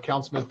tour,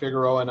 Councilman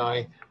Figueroa and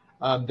I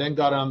then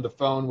got on the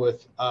phone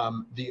with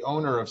the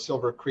owner of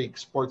Silver Creek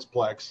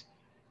Sportsplex.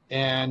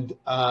 And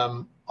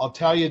I'll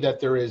tell you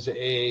that there is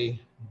a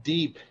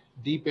deep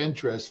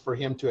interest for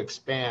him to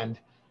expand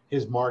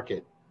his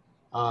market.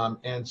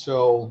 And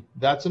so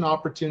that's an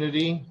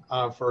opportunity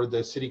for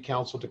the city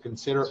council to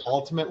consider.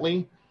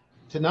 Ultimately,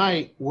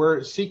 tonight,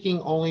 we're seeking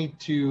only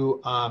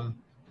to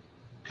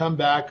come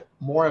back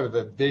more of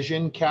a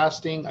vision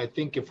casting. I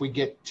think if we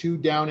get too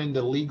down in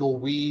the legal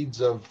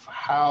weeds of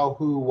how,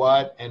 who,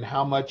 what, and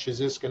how much is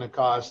this going to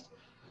cost,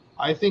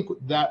 I think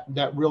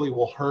that really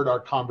will hurt our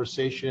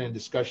conversation and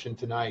discussion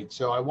tonight.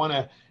 So I want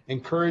to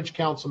encourage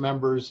council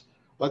members,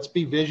 let's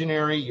be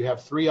visionary. You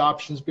have 3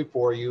 options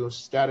before you: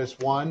 status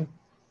one,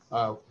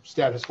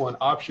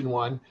 option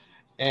 1,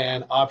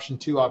 and option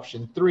 2,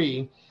 option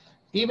 3.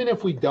 Even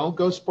if we don't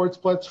go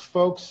sportsplex,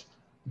 folks,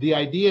 the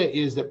idea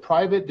is that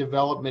private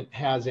development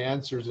has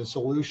answers and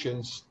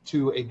solutions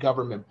to a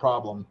government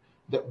problem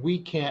that we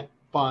can't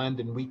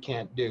fund and we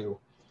can't do.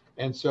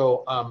 And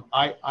so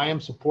I am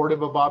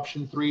supportive of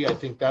option 3. I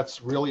think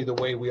that's really the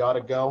way we ought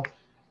to go.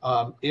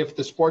 If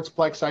the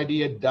sportsplex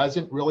idea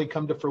doesn't really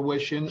come to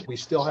fruition, we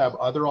still have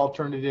other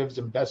alternatives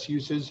and best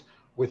uses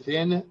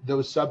within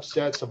those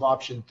subsets of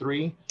option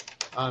 3.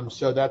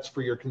 So that's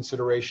for your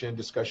consideration and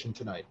discussion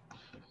tonight.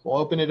 We'll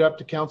open it up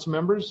to council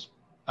members.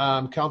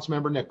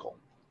 Councilmember Nickel.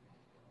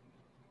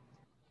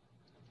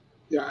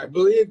 Yeah, I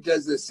believe,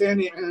 does the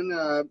Santa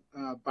Ana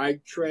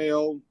bike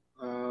trail,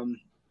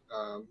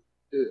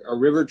 a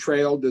river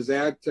trail, does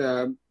that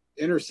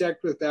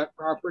intersect with that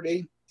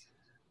property?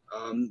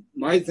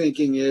 My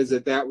thinking is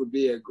that would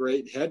be a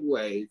great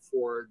headway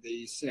for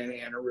the Santa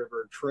Ana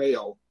River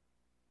Trail.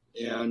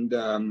 And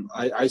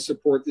I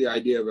support the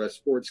idea of a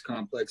sports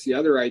complex. The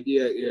other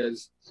idea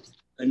is,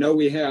 I know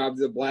we have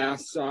the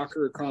Blast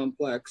Soccer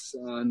Complex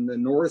on the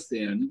north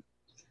end,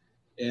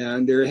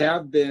 and there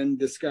have been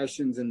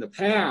discussions in the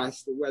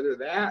past of whether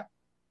that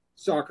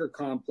soccer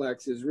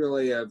complex is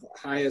really of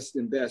highest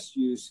and best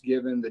use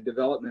given the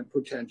development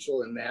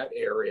potential in that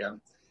area,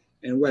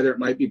 and whether it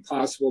might be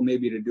possible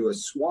maybe to do a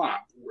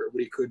swap where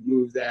we could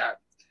move that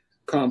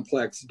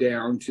complex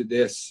down to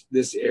this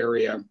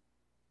area.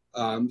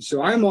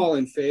 So I'm all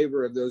in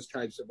favor of those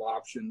types of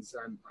options.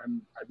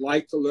 I'd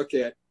like to look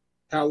at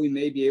how we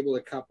may be able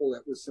to couple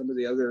it with some of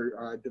the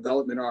other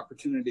development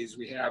opportunities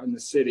we have in the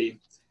city,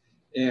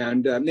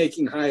 and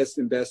making highest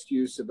and best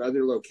use of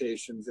other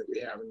locations that we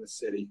have in the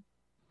city.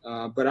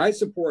 But I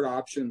support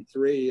option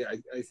 3.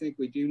 I think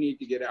we do need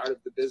to get out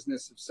of the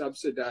business of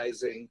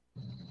subsidizing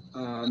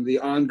the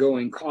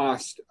ongoing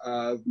cost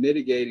of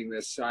mitigating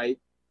this site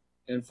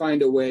and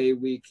find a way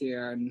we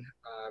can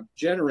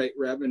generate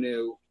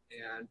revenue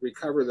and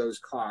recover those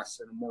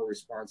costs in a more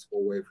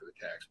responsible way for the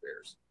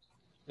taxpayers.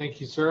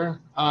 Thank you, sir.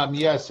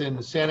 Yes, and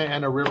the Santa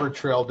Ana River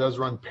Trail does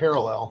run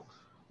parallel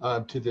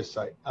to this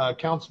site.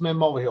 Councilman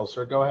Mulvihill,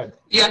 sir, go ahead.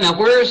 Yeah, now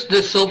where is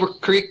the Silver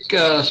Creek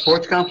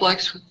Sports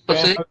Complex?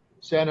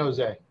 San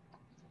Jose.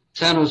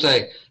 San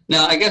Jose.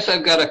 Now, I guess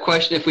I've got a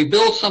question. If we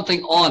build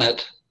something on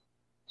it,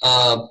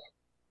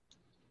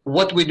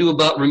 what do we do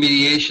about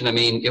remediation? I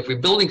mean, if we're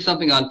building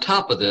something on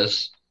top of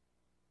this,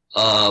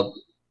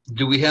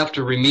 do we have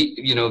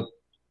to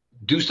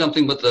do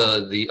something with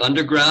the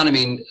underground? I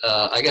mean,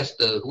 I guess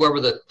whoever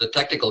the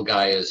technical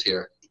guy is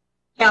here.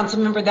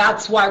 Councilmember,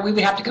 that's why we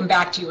would have to come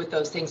back to you with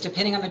those things.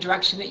 Depending on the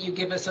direction that you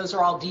give us, those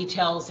are all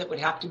details that would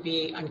have to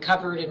be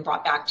uncovered and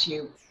brought back to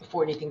you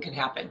before anything can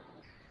happen.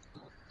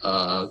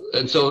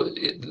 And so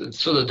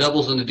the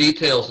devil's in the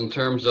details in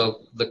terms of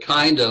the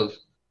kind of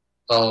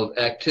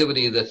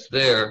activity that's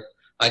there.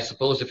 I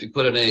suppose if you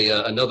put in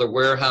another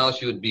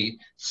warehouse, you would be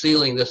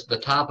sealing the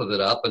top of it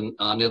up, and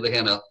on the other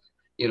hand, a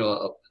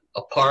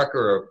park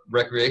or a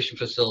recreation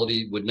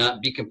facility would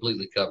not be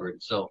completely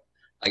covered. So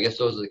I guess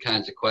those are the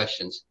kinds of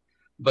questions.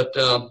 But,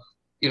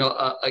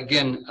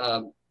 again,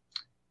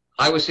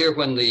 I was here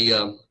when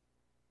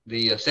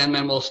the San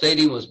Manuel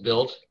Stadium was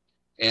built,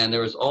 and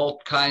there was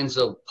all kinds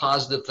of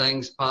positive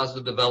things,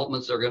 positive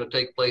developments that are going to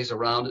take place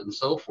around it and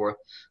so forth.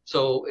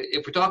 So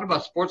if we're talking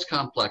about sports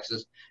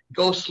complexes,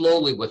 go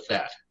slowly with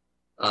that,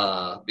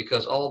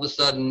 because all of a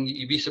sudden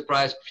you'd be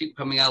surprised people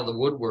coming out of the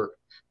woodwork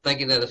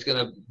thinking that it's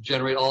going to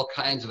generate all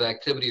kinds of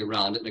activity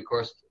around it. And of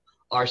course,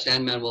 our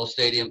San Manuel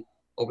Stadium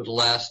over the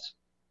last,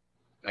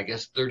 I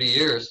guess, 30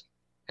 years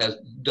has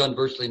done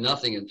virtually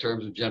nothing in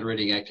terms of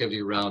generating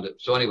activity around it.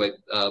 So anyway,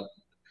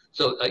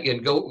 so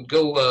again, go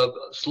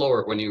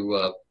slower when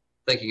you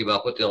thinking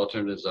about what the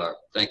alternatives are.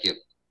 Thank you.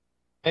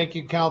 Thank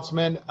you,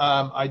 Councilman.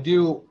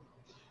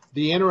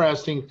 The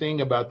interesting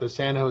thing about the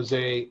San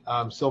Jose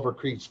Silver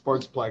Creek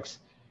Sportsplex,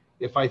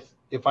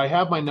 if I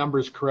have my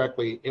numbers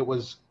correctly, it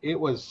was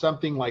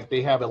something like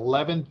they have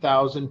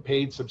 11,000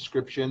 paid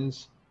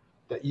subscriptions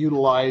that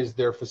utilize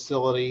their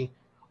facility,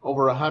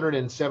 over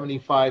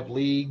 175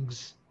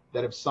 leagues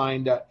that have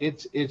signed up.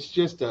 It's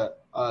just a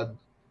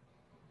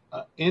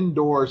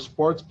indoor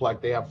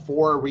sportsplex. They have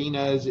 4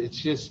 arenas. It's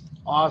just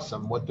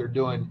awesome what they're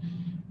doing.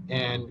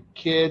 And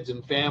kids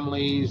and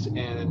families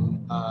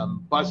and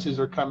buses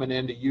are coming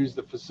in to use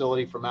the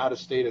facility from out of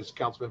state, as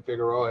Councilman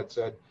Figueroa had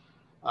said.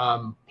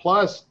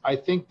 Plus, I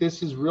think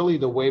this is really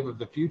the wave of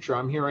the future.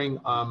 I'm hearing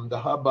the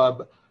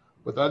hubbub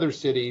with other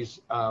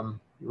cities.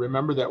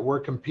 Remember that we're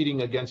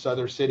competing against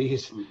other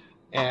cities.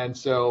 And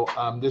so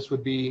this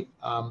would be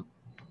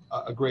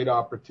a great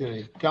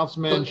opportunity.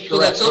 Councilman, so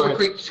that Silver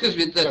Creek, excuse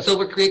me, that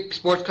Silver Creek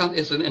Sports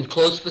Complex is an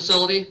enclosed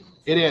facility?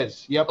 It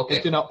is, yep. Okay.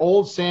 It's in an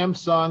old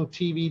Samsung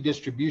TV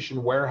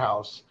distribution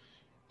warehouse.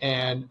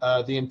 And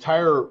the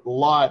entire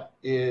lot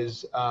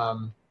is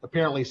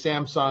apparently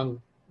Samsung,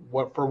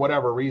 for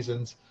whatever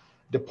reasons,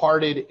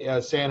 departed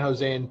San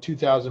Jose in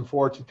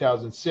 2004,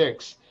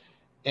 2006.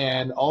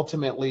 And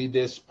ultimately,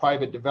 this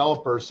private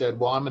developer said,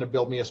 well, I'm going to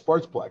build me a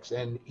sportsplex.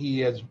 And he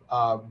has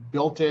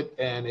built it,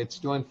 and it's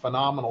doing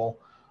phenomenal.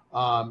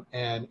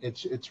 And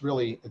it's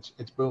really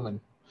booming.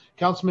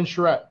 Councilman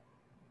Charette.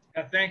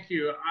 Thank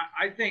you.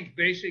 I think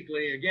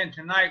basically, again,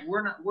 tonight,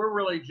 we're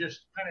really just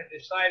kind of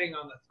deciding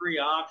on the 3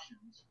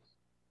 options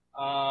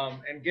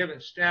and giving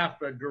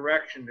staff a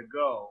direction to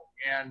go.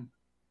 And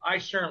I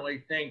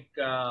certainly think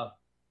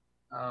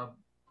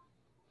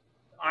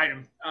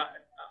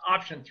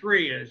option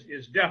 3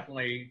 is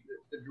definitely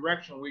the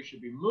direction we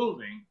should be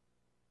moving.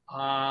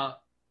 I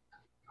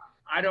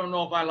don't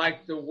know if I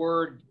like the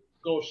word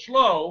go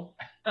slow,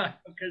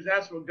 because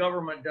that's what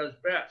government does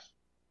best,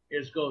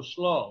 is go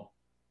slow.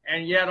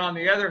 And yet, on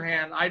the other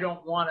hand, I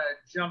don't want to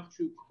jump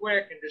too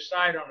quick and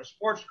decide on a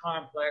sports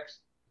complex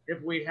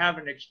if we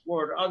haven't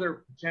explored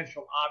other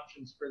potential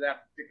options for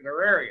that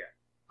particular area.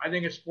 I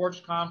think a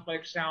sports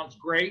complex sounds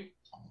great.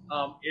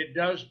 It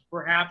does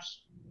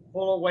perhaps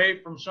pull away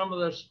from some of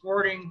the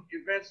sporting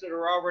events that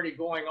are already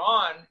going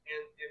on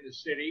in the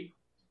city,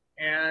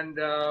 and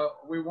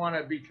we want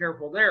to be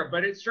careful there.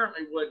 But it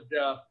certainly would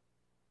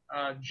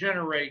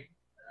generate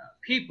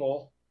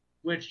people,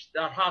 which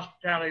the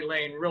hospitality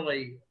lane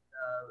really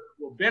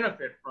will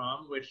benefit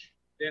from, which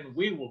then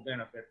we will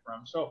benefit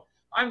from. So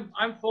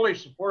I'm fully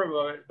supportive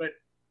of it, but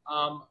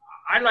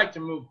I'd like to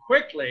move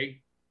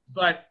quickly,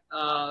 but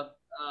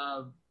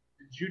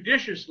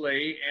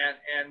judiciously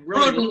and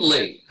really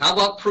prudently. How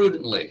about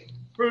prudently?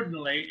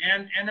 Prudently,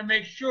 and to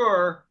make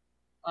sure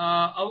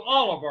of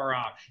all of our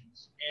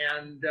options.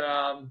 And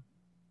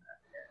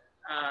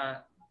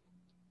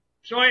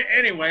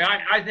anyway,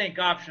 I think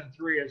option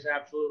 3 is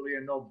absolutely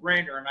a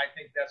no-brainer, and I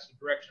think that's the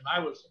direction I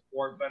would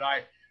support. But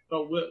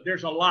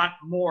there's a lot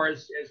more,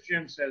 as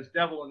Jim says,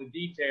 devil in the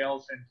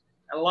details, and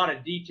a lot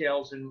of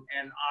details and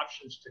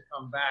options to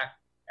come back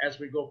as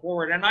we go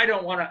forward. And I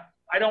don't want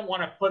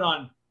to put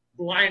on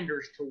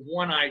blinders to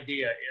one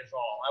idea is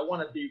all. I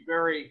want to be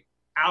very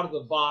out of the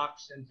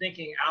box and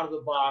thinking out of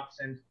the box.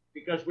 And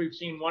because we've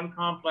seen one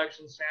complex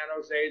in San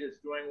Jose that's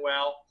doing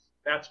well,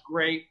 that's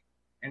great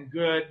and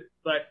good.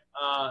 But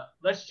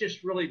let's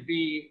just really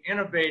be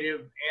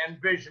innovative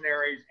and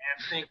visionaries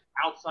and think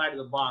outside of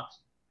the box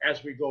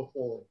as we go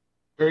forward.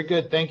 Very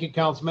good. Thank you,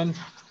 Councilman.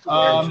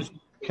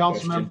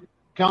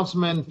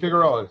 Councilman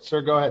Figueroa,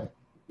 sir, go ahead.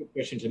 Quick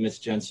question to Ms.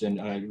 Jensen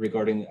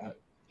regarding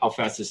how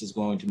fast this is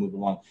going to move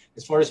along.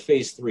 As far as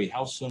phase 3,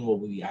 how soon will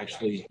we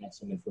actually have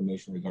some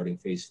information regarding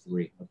phase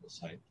 3 of the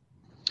site?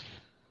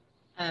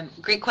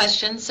 Great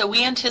question. So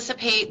we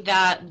anticipate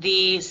that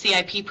the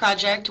CIP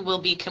project will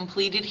be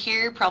completed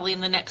here probably in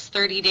the next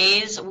 30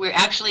 days. We're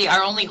actually,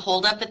 our only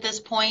holdup at this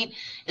point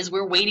is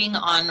we're waiting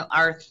on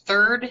our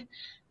 3rd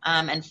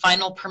and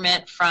final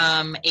permit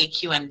from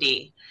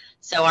AQMD.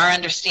 So our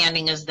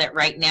understanding is that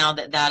right now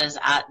that is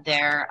at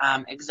their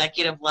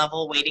executive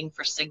level waiting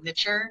for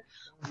signature.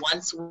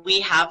 Once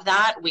we have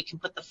that, we can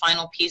put the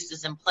final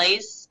pieces in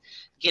place,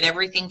 get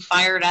everything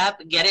fired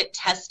up, get it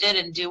tested,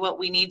 and do what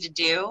we need to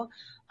do.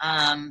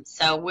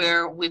 So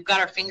we've got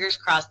our fingers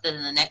crossed that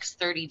in the next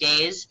 30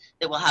 days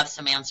that we'll have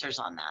some answers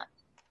on that.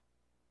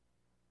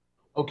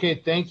 Okay,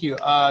 thank you.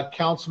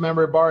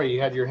 Councilmember Ibarra,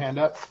 you had your hand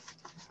up.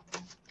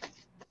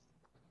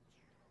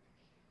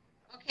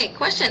 Okay,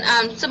 question.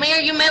 So Mayor,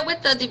 you met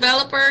with the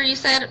developer, you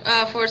said,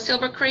 for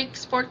Silver Creek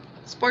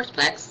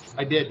Sportsplex?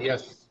 I did,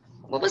 yes.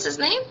 What was his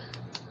name?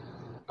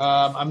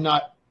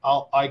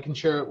 I can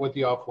share it with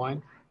you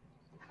offline.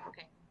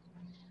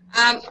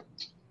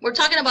 We're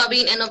talking about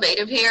being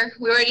innovative here.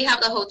 We already have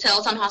the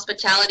hotels and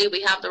hospitality.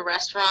 We have the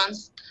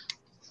restaurants.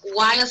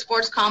 Why a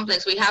sports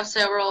complex? We have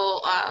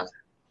several,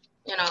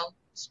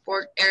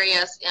 sport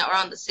areas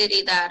around the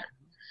city that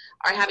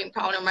are having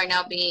problem right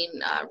now being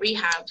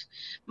rehabbed.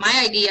 My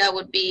idea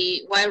would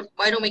be, why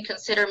don't we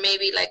consider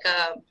maybe like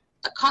a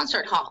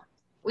concert hall?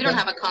 We don't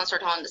have a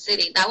concert hall in the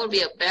city. That would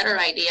be a better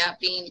idea,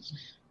 being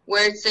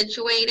where it's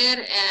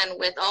situated and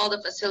with all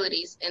the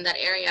facilities in that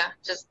area.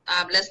 Just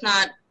let's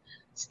not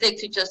stick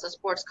to just a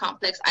sports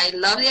complex. I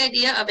love the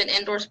idea of an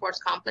indoor sports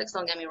complex,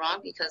 don't get me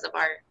wrong, because of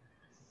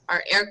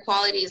our air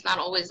quality is not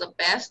always the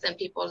best and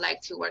people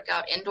like to work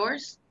out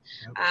indoors.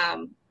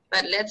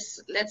 But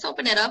let's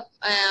open it up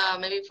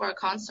maybe for a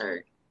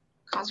concert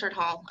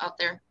hall out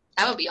there.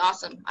 That would be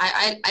awesome.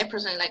 I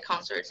personally like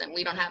concerts, and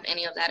we don't have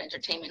any of that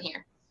entertainment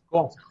here.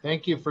 Cool.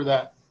 Thank you for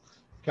that,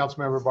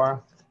 Councilmember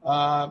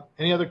Barra.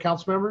 Any other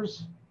council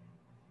members?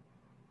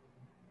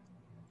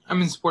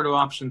 I'm in support of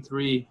option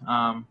 3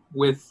 and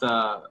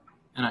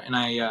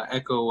I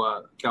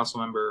echo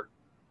Councilmember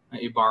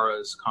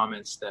Ibarra's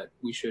comments that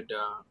we should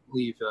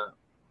leave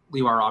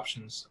our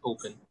options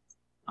open.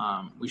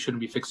 We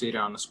shouldn't be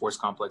fixated on the sports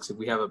complex. If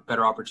we have a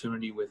better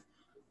opportunity with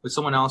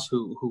someone else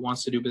who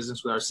wants to do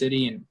business with our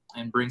city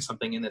and bring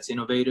something in that's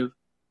innovative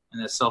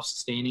and that's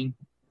self-sustaining,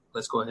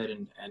 let's go ahead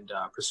and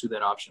pursue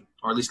that option,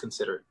 or at least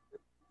consider it.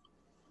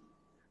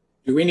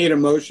 Do we need a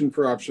motion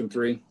for option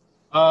 3?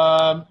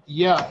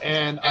 Yeah,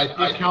 and I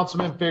think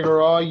Councilman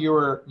Figueroa,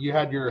 you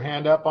had your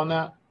hand up on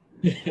that.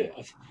 I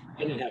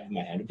didn't have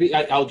my hand.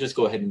 I'll just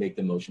go ahead and make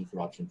the motion for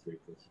option 3,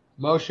 please.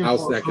 Motion I'll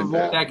for second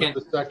approval, that.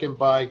 with a second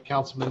by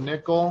Councilman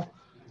Nickel.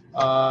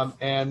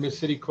 And Ms.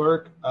 City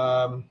Clerk,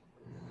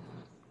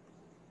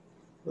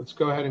 let's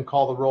go ahead and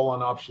call the roll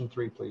on option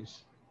 3,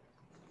 please.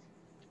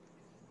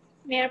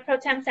 Mayor Pro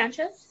Tem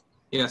Sanchez,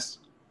 Yes.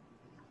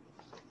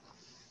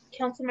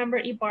 Councilmember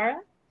Ibarra,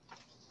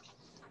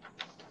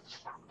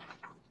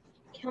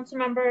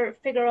 Councilmember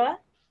Figueroa,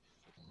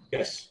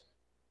 Yes.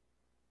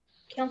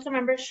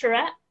 Councilmember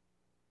Charette,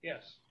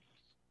 Yes.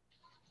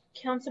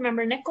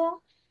 Councilmember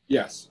Nickel,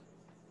 Yes.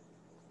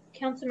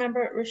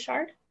 Councilmember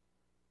Richard,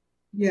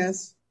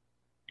 Yes.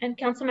 and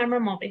Councilmember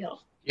Mulvihill.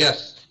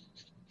 Yes.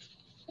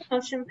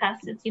 Motion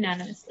passes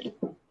unanimously.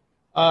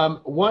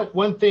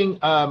 One thing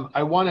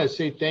I want to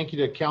say thank you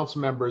to council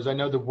members. I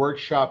know the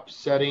workshop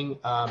setting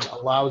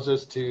allows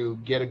us to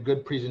get a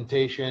good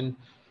presentation.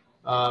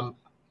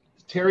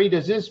 Terry,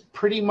 does this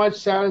pretty much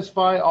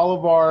satisfy all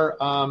of our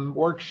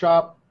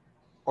workshop,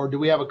 or do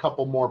we have a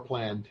couple more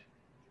planned?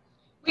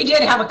 We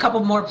did have a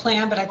couple more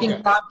planned, but I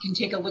think Rob can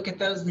take a look at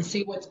those and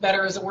see what's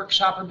better as a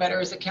workshop or better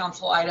as a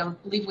council item.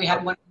 I believe we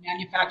had one on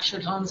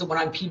manufactured homes and one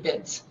on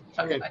P-bids.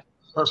 Okay,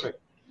 perfect.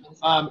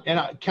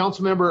 And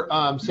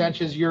Councilmember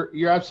Sanchez,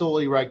 you're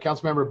absolutely right.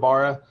 Councilmember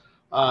Barra,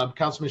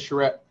 Councilman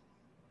Charette,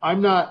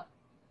 I'm not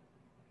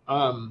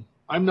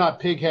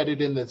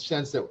pig-headed in the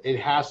sense that it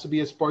has to be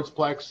a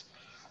sportsplex,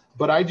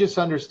 but I just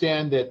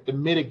understand that the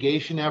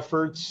mitigation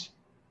efforts,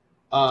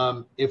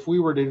 if we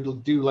were to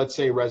do, let's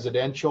say,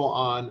 residential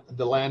on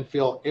the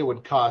landfill, it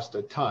would cost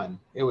a ton.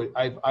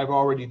 I've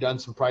already done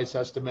some price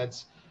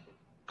estimates.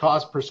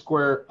 Cost per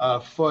square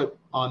foot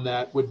on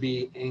that would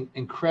be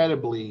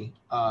incredibly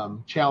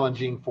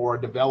challenging for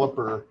a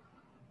developer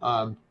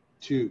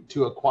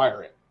to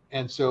acquire it.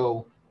 And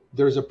so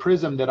there's a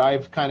prism that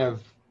I've kind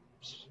of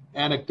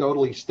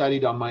anecdotally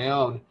studied on my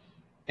own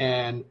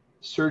and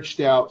searched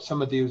out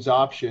some of these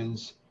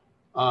options,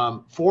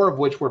 4 of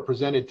which were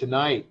presented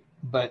tonight.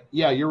 But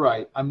yeah, you're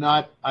right. I'm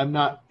not,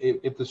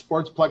 if the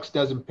sportsplex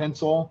doesn't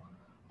pencil,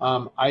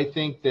 I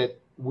think that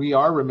we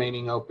are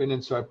remaining open.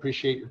 And so I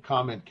appreciate your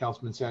comment,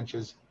 Councilman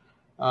Sanchez.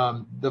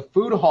 The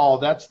food hall,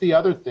 that's the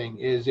other thing,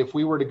 is if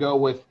we were to go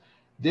with,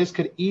 this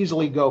could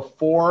easily go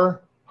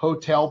 4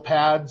 hotel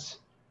pads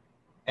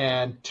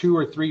and 2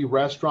 or 3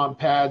 restaurant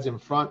pads in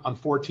front on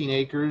 14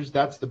 acres.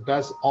 That's the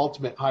best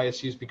ultimate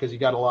highest use because you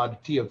got a lot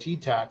of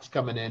TOT tax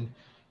coming in.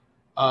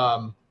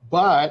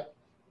 But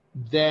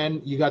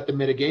then you got the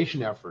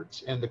mitigation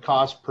efforts and the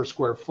cost per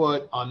square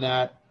foot on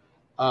that.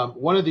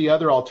 One of the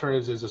other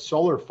alternatives is a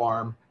solar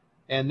farm,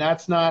 and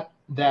that's not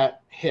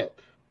that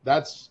hip.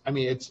 That's, I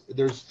mean,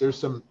 there's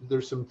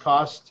some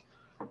cost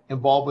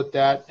involved with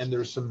that, and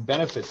there's some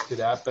benefits to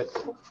that. But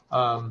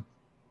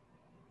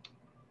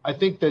I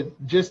think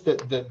that just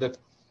the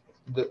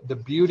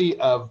beauty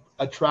of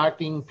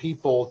attracting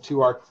people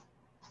to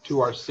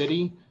our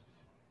city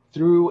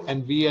through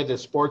and via the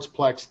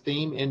sportsplex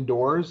theme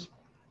indoors,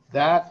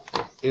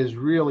 that is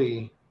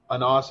really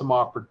an awesome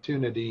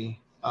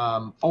opportunity,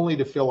 only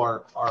to fill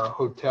our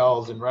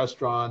hotels and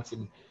restaurants,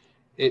 and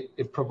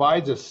it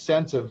provides a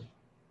sense of,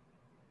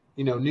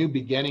 new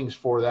beginnings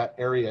for that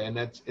area, and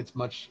it's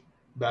much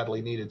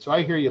badly needed. So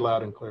I hear you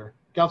loud and clear.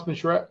 Councilman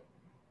Charette?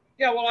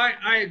 Yeah, well,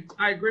 I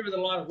agree with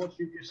a lot of what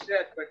you just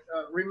said, but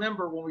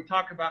remember when we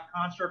talk about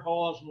concert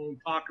halls, when we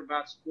talk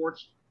about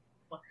sports,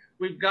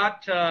 we've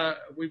got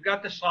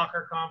the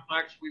soccer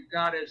complex. We've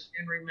got, as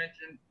Henry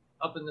mentioned,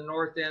 up in the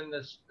north end,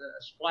 the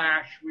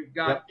Splash. We've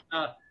got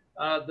the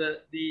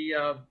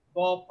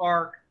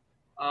ballpark,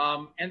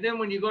 and then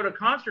when you go to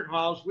concert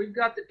halls, we've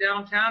got the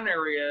downtown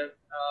area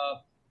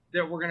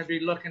that we're going to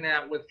be looking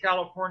at with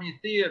California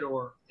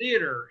Theater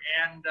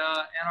and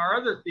our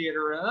other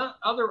theater and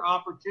other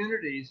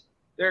opportunities.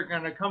 They're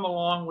going to come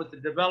along with the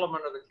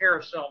development of the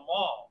Carousel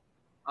Mall.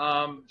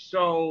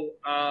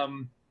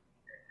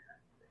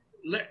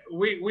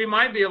 We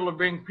might be able to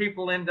bring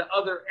people into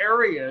other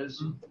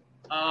areas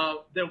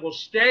that will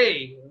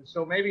stay.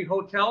 So maybe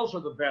hotels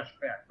are the best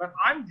bet. But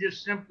I'm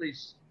just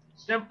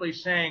simply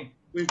saying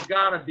we've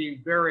got to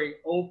be very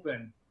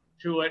open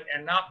to it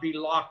and not be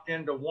locked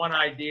into one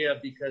idea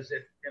because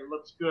it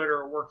looks good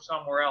or works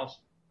somewhere else,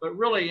 but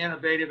really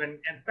innovative and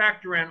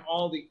factor in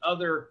all the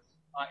other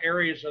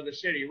areas of the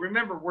city.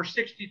 Remember, we're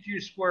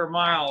 62 square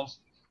miles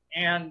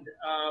and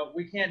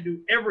we can't do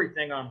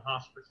everything on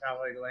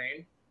Hospitality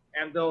Lane.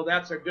 And though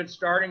that's a good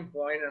starting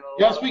point. And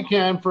Yes, we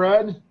can,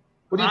 Fred.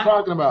 What are you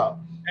talking about?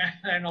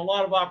 And a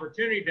lot of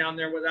opportunity down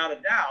there without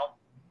a doubt.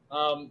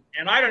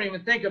 And I don't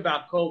even think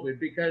about COVID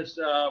because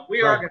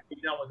we are going to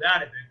be done with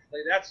that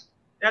eventually.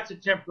 That's a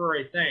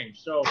temporary thing.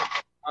 So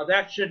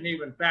that shouldn't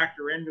even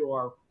factor into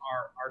our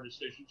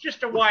decision.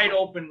 Just a wide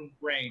open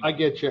range. I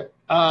get you.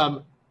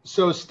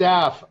 So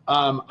staff,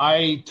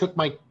 I took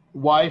my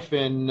wife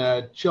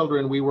and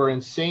children. We were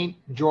in St.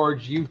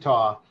 George,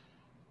 Utah,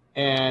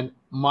 and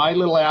my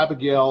little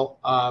Abigail,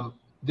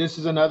 this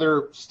is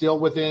another still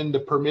within the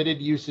permitted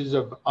uses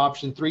of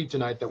option 3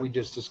 tonight that we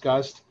just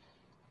discussed.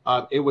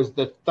 It was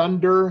the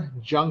Thunder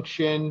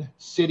Junction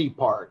City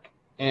Park,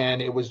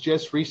 and it was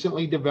just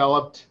recently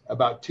developed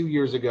about 2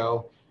 years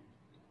ago.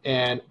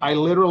 And I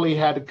literally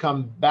had to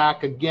come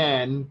back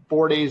again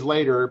 4 days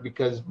later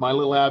because my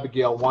little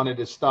Abigail wanted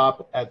to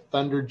stop at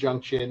Thunder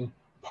Junction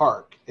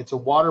Park. It's a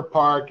water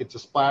park. It's a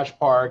splash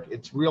park.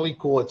 It's really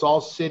cool. It's all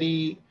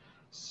city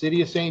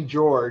of St.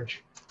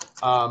 George,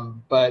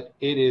 but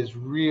it is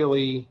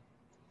really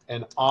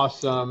an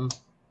awesome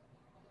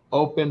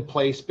open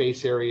play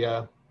space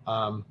area.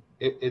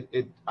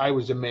 I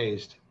was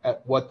amazed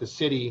at what the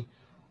city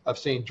of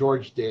St.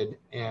 George did,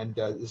 and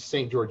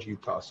St. George,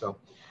 Utah. So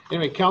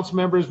anyway, council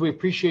members, we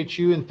appreciate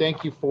you and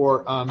thank you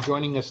for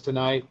joining us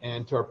tonight,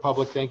 and to our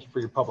public, thank you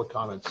for your public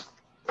comments.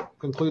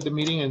 Conclude the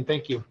meeting and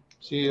thank you.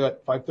 See you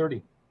at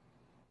 5:30.